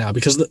going now,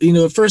 because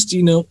at first,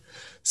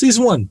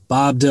 season 1,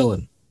 Bob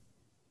Dylan,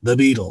 the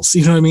Beatles.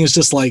 You know what I mean? It's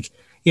just like,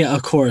 yeah,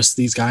 of course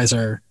these guys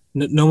are.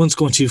 No one's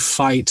going to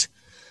fight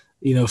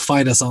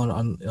us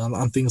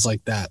on things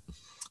like that.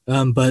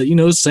 But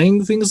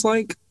saying things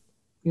like,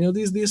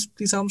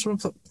 these albums from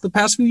the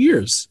past few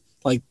years,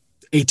 like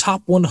a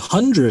top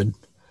 100.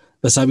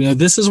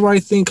 This is where I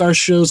think our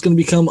show is going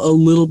to become a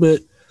little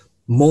bit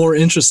more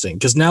interesting,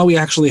 because now we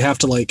actually have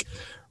to like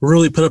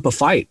really put up a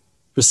fight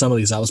for some of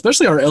these albums,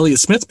 especially our Elliott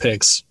Smith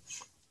picks.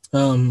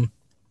 It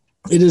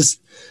is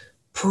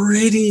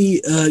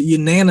pretty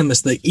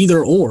unanimous that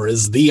Either Or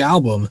is the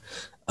album.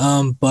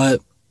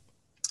 But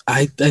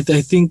I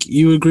think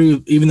you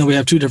agree, even though we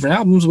have 2 different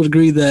albums, would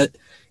agree that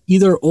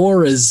Either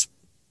Or is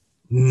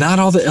not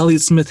all that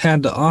Elliott Smith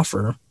had to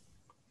offer.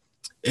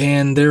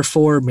 And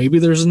therefore, maybe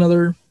there's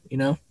another,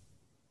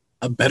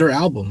 a better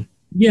album.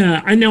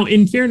 Yeah, I know.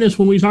 In fairness,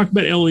 when we talk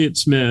about Elliott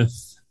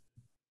Smith,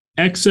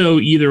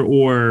 EXO, Either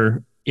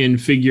Or,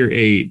 and Figure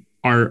 8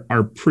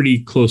 are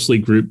pretty closely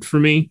grouped for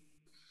me.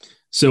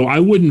 So I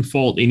wouldn't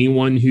fault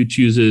anyone who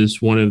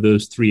chooses one of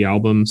those 3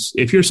 albums.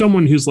 If you're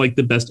someone who's like,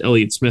 the best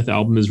Elliott Smith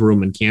album is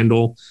Roman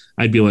Candle,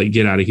 I'd be like,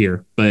 get out of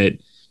here. But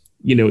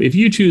if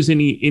you choose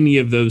any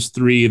of those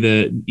 3,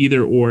 the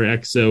Either Or,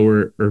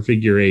 EXO, or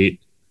Figure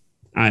 8,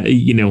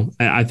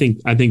 I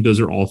think those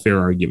are all fair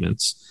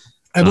arguments.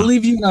 I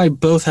believe you and I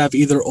both have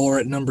Either Or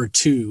at number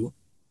 2,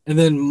 and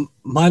then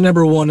my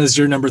number 1 is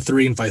your number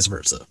 3, and vice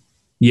versa.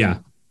 Yeah.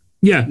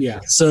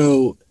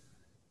 So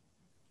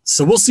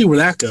we'll see where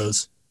that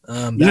goes.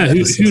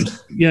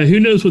 Who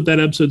knows what that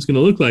episode's going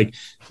to look like?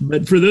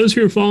 But for those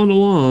who are following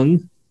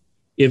along,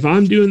 if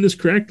I'm doing this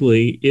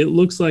correctly, it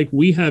looks like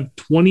we have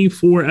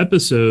 24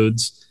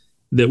 episodes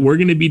that we're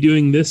going to be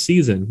doing this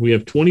season. We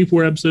have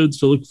 24 episodes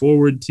to look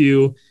forward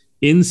to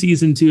in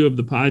season 2 of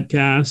the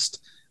podcast.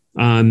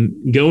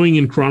 Going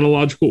in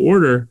chronological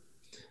order,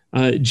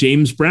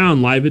 James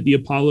Brown, Live at the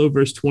Apollo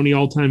vs. 20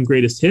 All-Time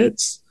Greatest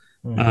Hits.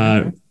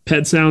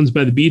 Pet Sounds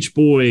by the Beach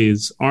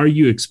Boys. Are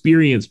You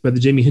Experienced by the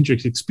Jimi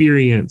Hendrix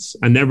Experience.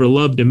 I Never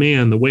Loved a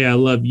Man the Way I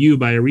Love You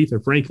by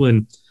Aretha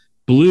Franklin.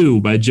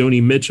 Blue by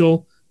Joni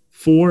Mitchell.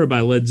 4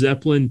 by Led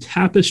Zeppelin.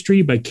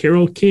 Tapestry by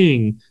Carole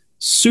King.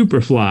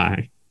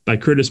 Superfly by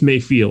Curtis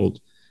Mayfield.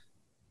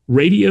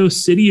 Radio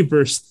City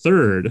vs.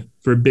 Third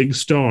for Big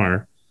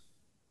Star.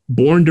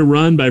 Born to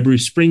Run by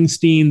Bruce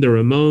Springsteen. The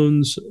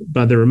Ramones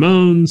by the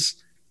Ramones.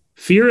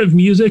 Fear of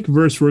Music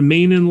vs.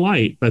 Remain in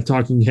Light by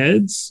Talking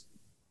Heads.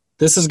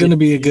 This is going to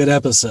be a good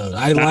episode.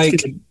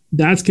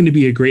 That's going to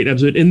be a great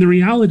episode. And the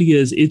reality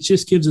is, it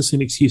just gives us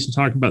an excuse to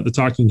talk about the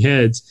Talking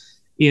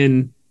Heads.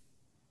 And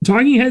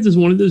Talking Heads is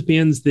one of those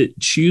bands that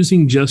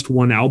choosing just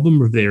one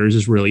album of theirs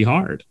is really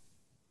hard.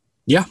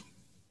 Yeah.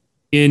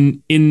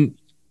 And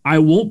I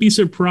won't be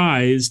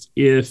surprised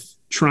if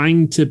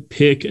trying to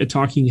pick a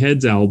Talking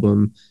Heads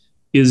album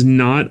is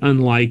not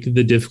unlike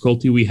the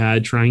difficulty we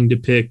had trying to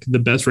pick the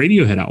best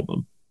Radiohead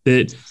album.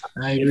 That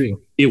I agree.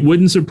 It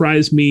wouldn't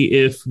surprise me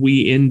if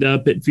we end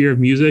up at Fear of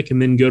Music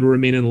and then go to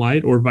Remain in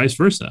Light, or vice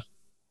versa.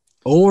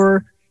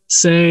 Or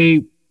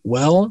say,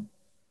 well,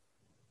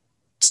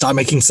 Stop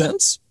Making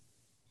Sense.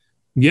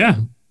 Yeah.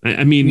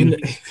 I mean,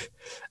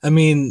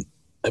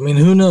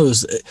 who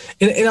knows?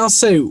 And I'll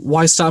say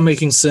why Stop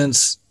Making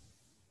Sense,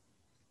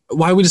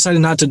 why we decided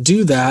not to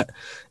do that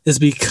is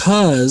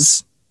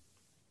because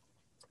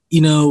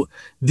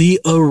the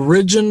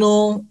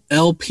original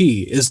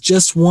LP is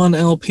just one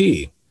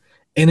LP,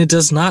 and it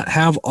does not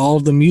have all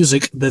of the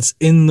music that's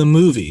in the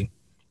movie.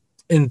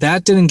 And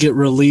that didn't get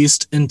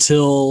released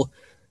until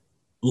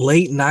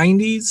late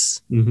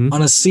 90s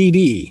on a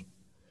CD.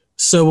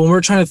 So when we're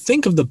trying to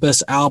think of the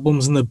best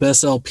albums and the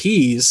best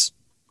LPs,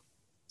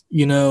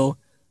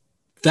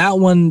 that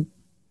one,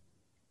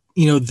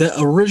 the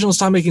original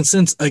Stop Making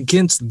Sense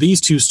against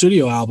these two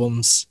studio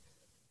albums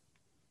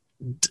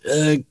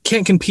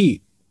can't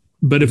compete.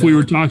 But if we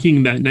were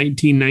talking that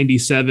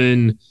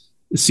 1997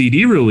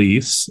 CD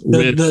release,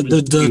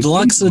 the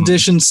deluxe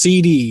edition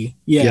CD,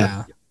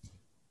 yeah.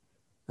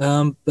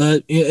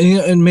 But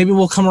and maybe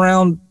we'll come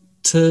around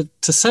to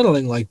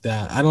settling like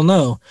that. I don't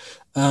know.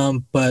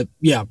 But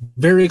yeah,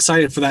 very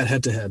excited for that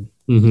head-to-head.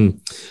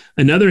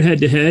 Another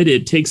head-to-head,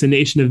 It Takes a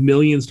Nation of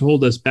Millions to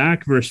Hold Us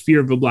Back versus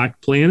Fear of a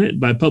Black Planet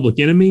by Public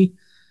Enemy.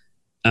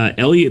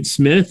 Elliott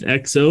Smith,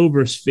 XO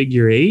versus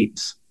Figure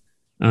 8.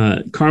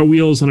 Car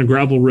Wheels on a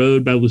Gravel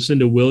Road by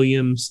Lucinda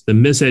Williams. The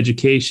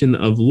Miseducation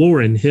of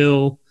Lauryn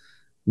Hill.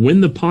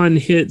 When the Pawn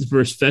Hits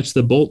versus Fetch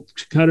the Bolt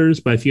Cutters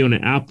by Fiona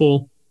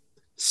Apple.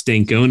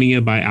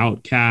 Stankonia by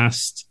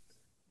Outkast.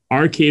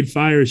 Arcade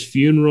Fire's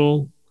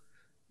Funeral.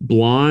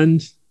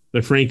 Blonde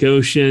by Frank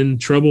Ocean.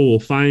 Trouble Will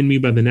Find Me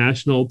by The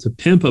National. To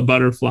Pimp a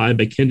Butterfly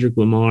by Kendrick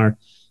Lamar.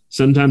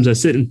 Sometimes I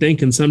Sit and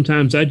Think, and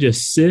Sometimes I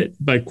Just Sit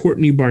by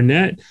Courtney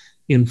Barnett.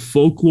 And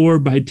Folklore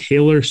by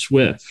Taylor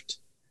Swift.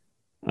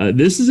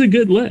 This is a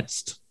good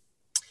list.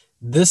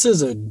 This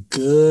is a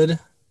good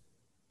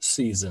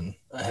season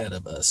ahead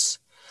of us.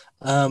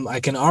 I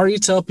can already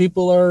tell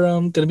people are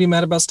going to be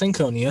mad about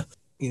Stankonia.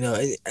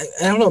 I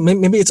don't know.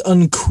 Maybe it's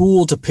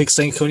uncool to pick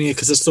Stankonia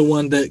because it's the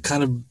one that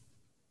kind of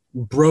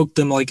broke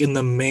them like in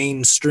the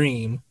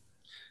mainstream.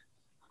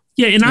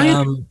 Yeah, and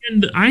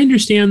I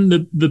understand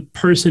the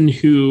person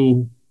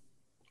who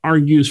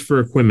argues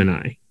for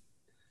Aquemini.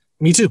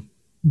 Me too.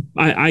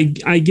 I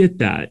get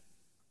that.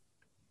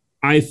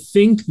 I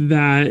think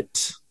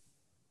that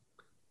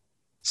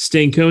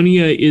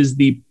Stankonia is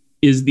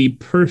the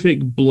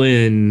perfect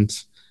blend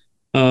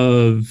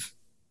of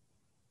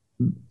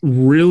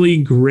really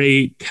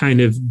great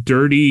kind of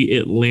dirty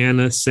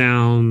Atlanta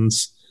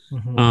sounds.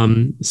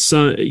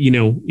 So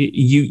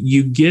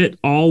you get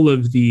all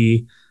of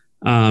the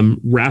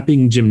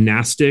rapping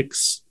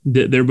gymnastics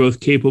that they're both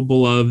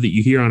capable of that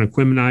you hear on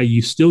Aquemini.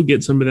 You still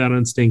get some of that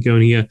on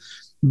Stankonia,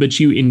 but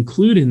you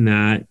include in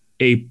that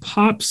a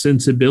pop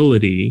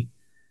sensibility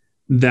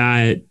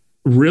that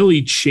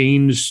really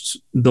changed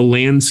the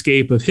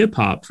landscape of hip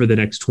hop for the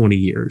next 20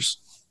 years.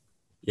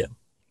 Yeah.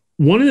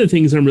 One of the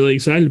things I'm really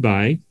excited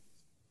by,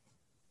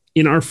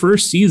 in our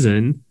first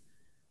season,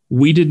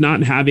 we did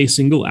not have a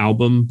single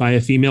album by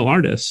a female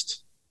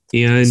artist.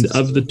 And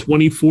of the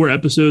 24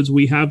 episodes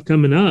we have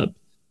coming up,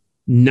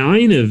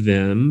 9 of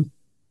them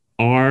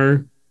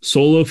are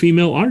solo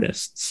female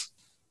artists.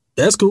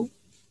 That's cool.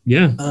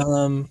 Yeah.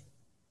 I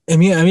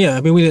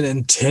mean, we didn't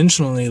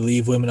intentionally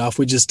leave women off.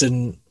 We just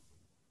didn't,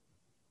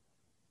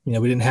 we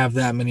didn't have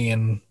that many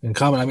in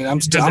common. I mean,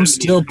 I'm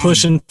still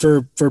pushing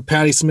for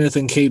Patti Smith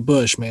and Kate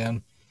Bush,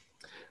 man.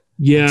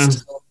 Yeah.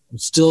 I'm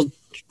still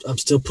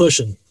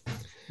pushing.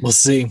 We'll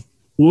see.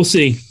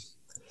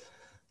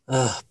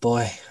 Oh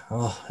boy.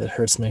 Oh, it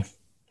hurts me.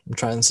 I'm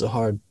trying so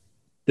hard.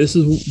 These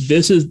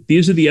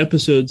are the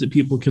episodes that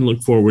people can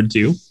look forward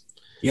to.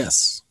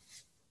 Yes.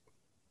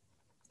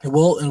 And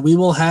we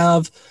will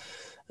have,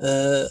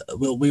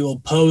 we will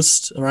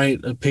post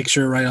a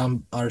picture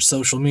on our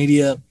social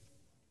media,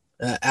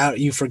 at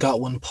You Forgot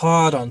One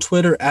Pod on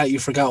Twitter, at You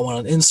Forgot One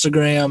on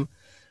Instagram,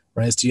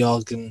 right? So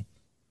y'all can,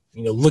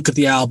 look at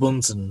the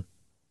albums and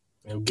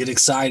get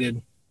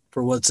excited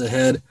for what's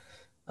ahead.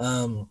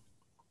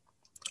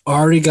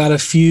 Already got a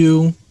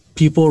few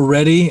people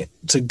ready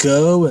to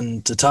go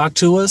and to talk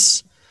to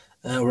us.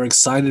 We're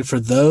excited for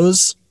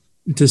those.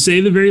 To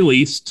say the very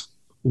least,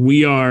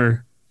 we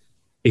are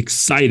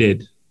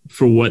excited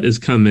for what is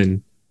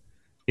coming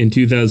in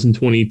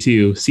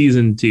 2022,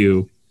 season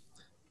 2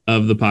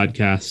 of the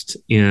podcast,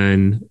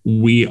 and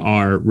we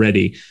are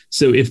ready.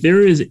 So if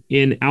there is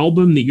an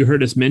album that you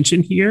heard us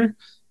mention here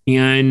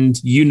and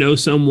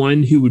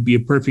someone who would be a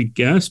perfect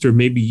guest, or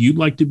maybe you'd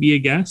like to be a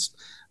guest,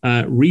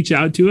 reach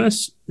out to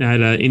us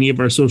at any of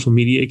our social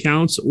media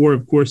accounts, or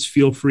of course,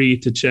 feel free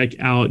to check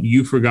out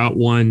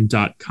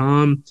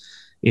youforgotone.com.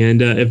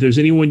 And if there's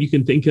anyone you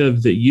can think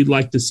of that you'd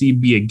like to see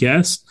be a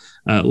guest,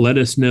 let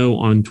us know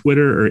on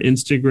Twitter or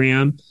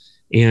Instagram.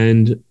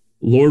 And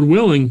Lord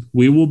willing,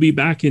 we will be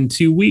back in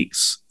 2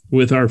 weeks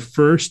with our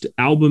first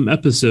album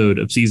episode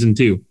of season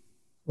 2.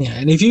 Yeah,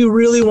 and if you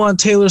really want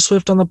Taylor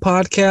Swift on the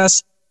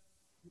podcast,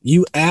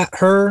 you at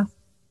her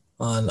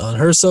on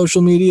her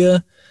social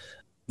media.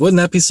 Wouldn't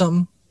that be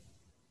something?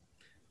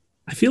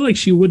 I feel like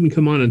she wouldn't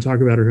come on and talk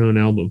about her own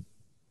album.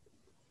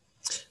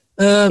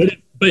 But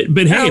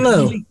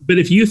hey, but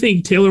if you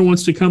think Taylor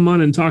wants to come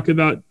on and talk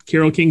about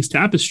Carole King's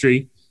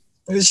Tapestry,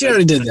 she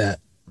already did that.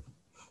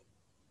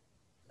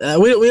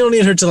 We don't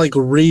need her to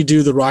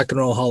redo the Rock and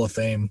Roll Hall of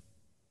Fame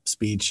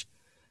speech.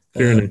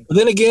 Fair enough. But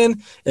then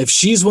again, if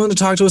she's willing to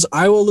talk to us,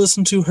 I will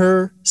listen to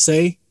her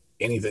say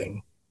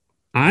anything.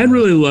 I'd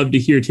really love to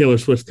hear Taylor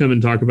Swift come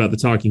and talk about the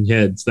Talking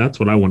Heads. That's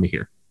what I want to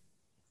hear.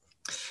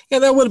 Yeah,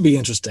 that would be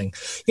interesting.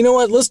 You know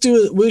what?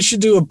 We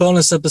should do a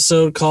bonus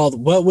episode called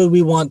 "What Would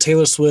We Want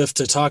Taylor Swift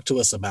to Talk to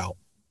Us About?"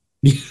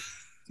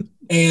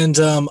 And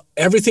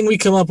everything we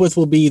come up with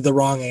will be the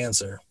wrong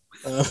answer.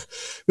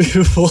 We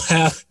will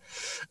have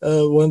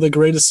one of the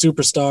greatest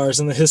superstars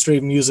in the history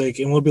of music,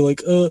 and we'll be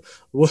like,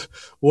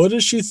 what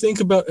does she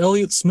think about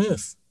Elliott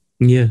Smith?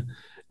 Yeah.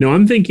 No,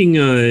 I'm thinking,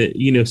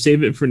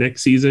 save it for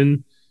next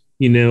season,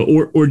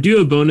 or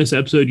do a bonus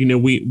episode.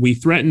 We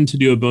threatened to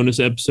do a bonus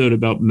episode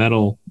about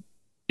metal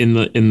in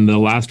the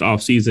last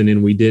off season,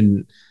 and we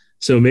didn't.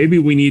 So maybe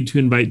we need to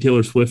invite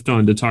Taylor Swift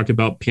on to talk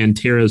about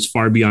Pantera's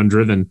Far Beyond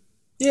Driven.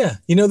 Yeah.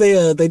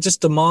 They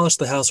just demolished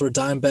the house where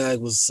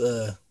Dimebag was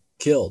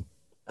killed.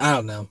 I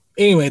don't know.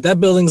 Anyway, that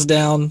building's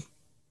down.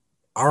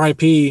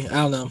 R.I.P.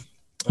 I don't know.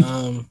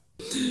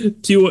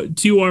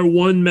 To our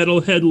one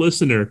metalhead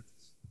listener.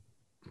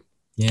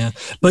 Yeah,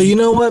 but you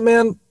know what,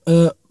 man?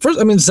 First,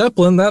 I mean,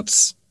 Zeppelin.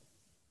 That's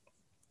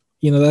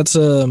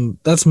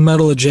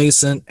metal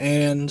adjacent.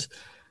 And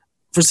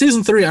for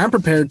season 3, I'm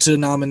prepared to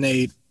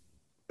nominate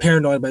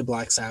 "Paranoid" by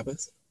Black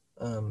Sabbath.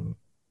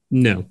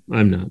 No,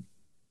 I'm not.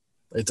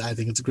 I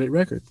think it's a great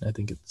record. I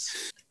think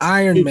it's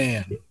Iron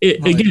Man.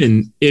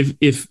 Again,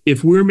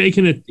 if we're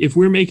making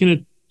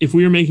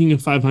a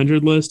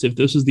 500 list, if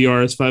this is the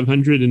RS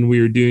 500 and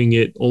we were doing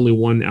it only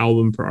one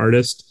album per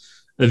artist,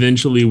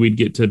 eventually we'd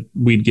get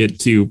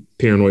to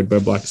Paranoid by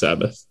Black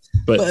Sabbath.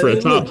 But for a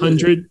top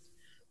 100,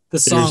 the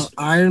song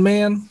Iron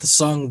Man, the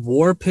song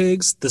War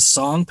Pigs, the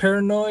song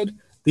Paranoid,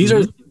 these are,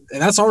 and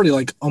that's already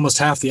like almost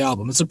half the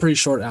album. It's a pretty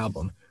short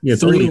album. Yeah,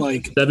 it's only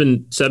like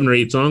seven or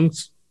 8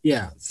 songs.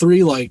 Yeah,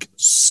 3 like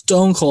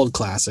stone cold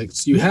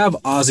classics. You have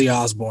Ozzy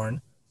Osbourne,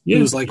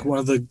 who's like one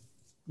of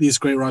these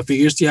great rock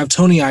figures. You have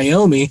Tony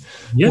Iommi,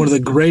 one of the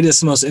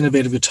greatest, most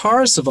innovative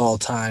guitarists of all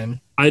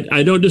time.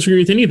 I don't disagree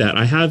with any of that.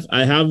 I have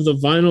the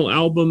vinyl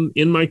album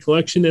in my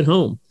collection at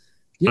home.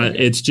 Yeah.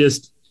 It's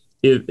just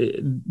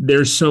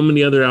there's so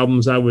many other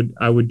albums I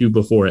would do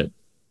before it.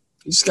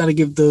 You just got to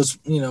give those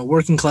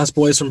working class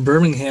boys from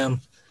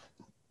Birmingham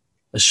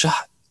a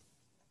shot.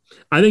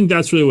 I think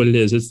that's really what it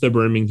is. It's the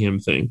Birmingham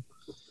thing.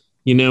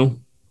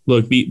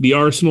 Look, the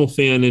Arsenal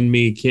fan in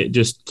me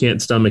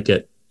can't stomach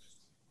it.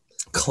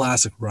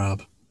 Classic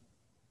Rob.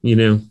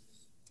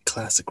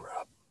 Classic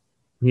Rob.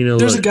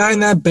 There's a guy in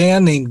that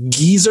band named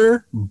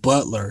Geezer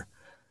Butler.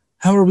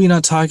 How are we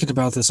not talking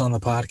about this on the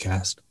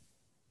podcast?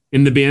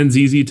 In the band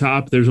ZZ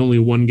Top, there's only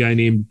one guy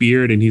named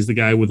Beard, and he's the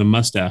guy with a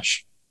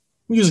mustache.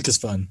 Music is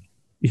fun.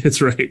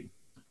 That's right.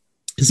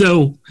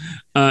 So,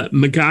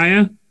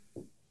 Micaiah,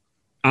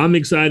 I'm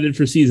excited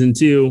for season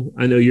 2.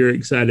 I know you're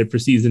excited for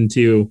season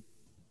 2.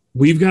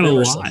 We've got a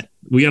lot.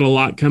 We got a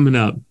lot coming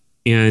up,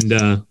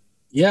 and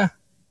yeah.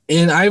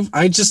 And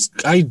I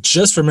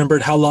just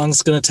remembered how long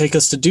it's going to take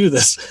us to do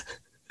this.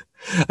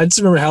 I just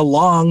remember how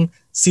long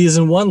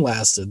season 1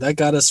 lasted. That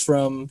got us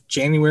from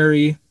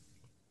January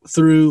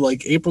through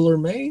like April or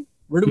May.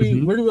 Where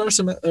do our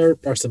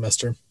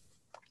semester?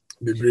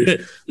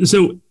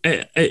 So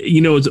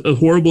as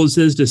horrible as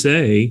it is to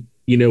say,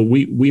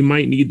 we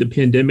might need the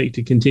pandemic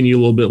to continue a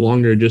little bit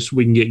longer just so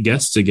we can get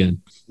guests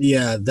again.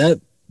 Yeah,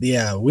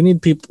 we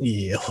need people.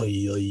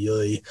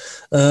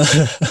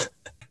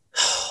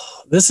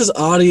 This is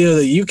audio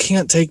that you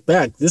can't take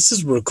back. This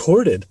is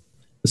recorded.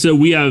 So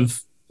we have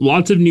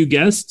lots of new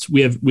guests.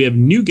 We have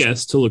new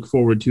guests to look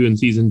forward to in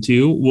season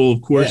 2. We'll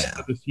of course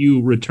have a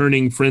few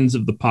returning friends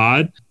of the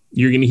pod.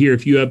 You're going to hear a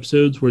few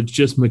episodes where it's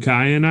just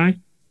Micaiah and I,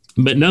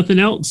 but nothing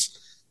else.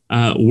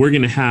 We're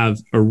going to have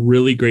a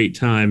really great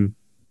time,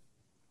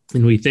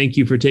 and we thank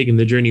you for taking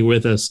the journey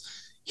with us.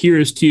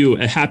 Here's to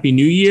a happy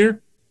new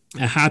year,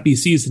 a happy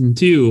season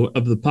 2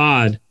 of the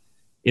pod,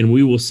 and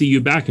we will see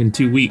you back in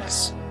 2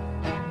 weeks.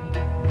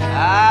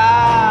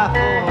 I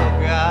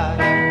forgot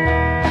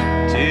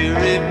to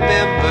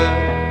remember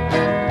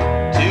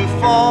to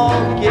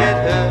forget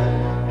her.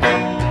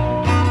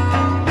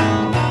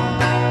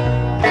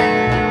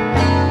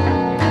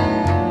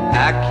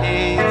 I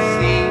can't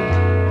seem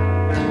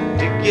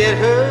to get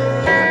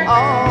her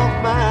off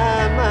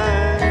my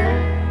mind.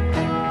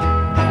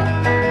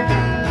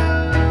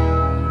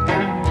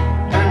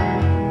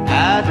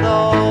 I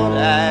thought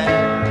I'd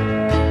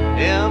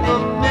never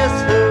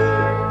miss her.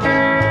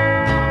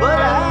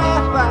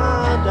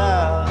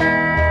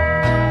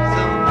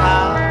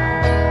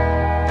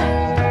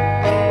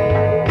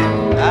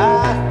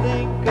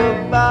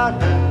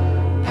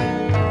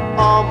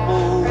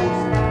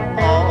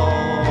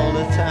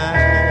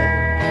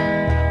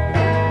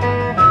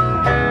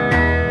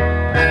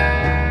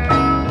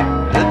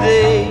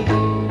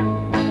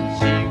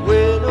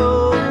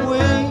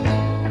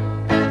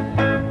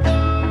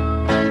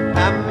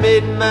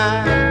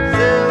 My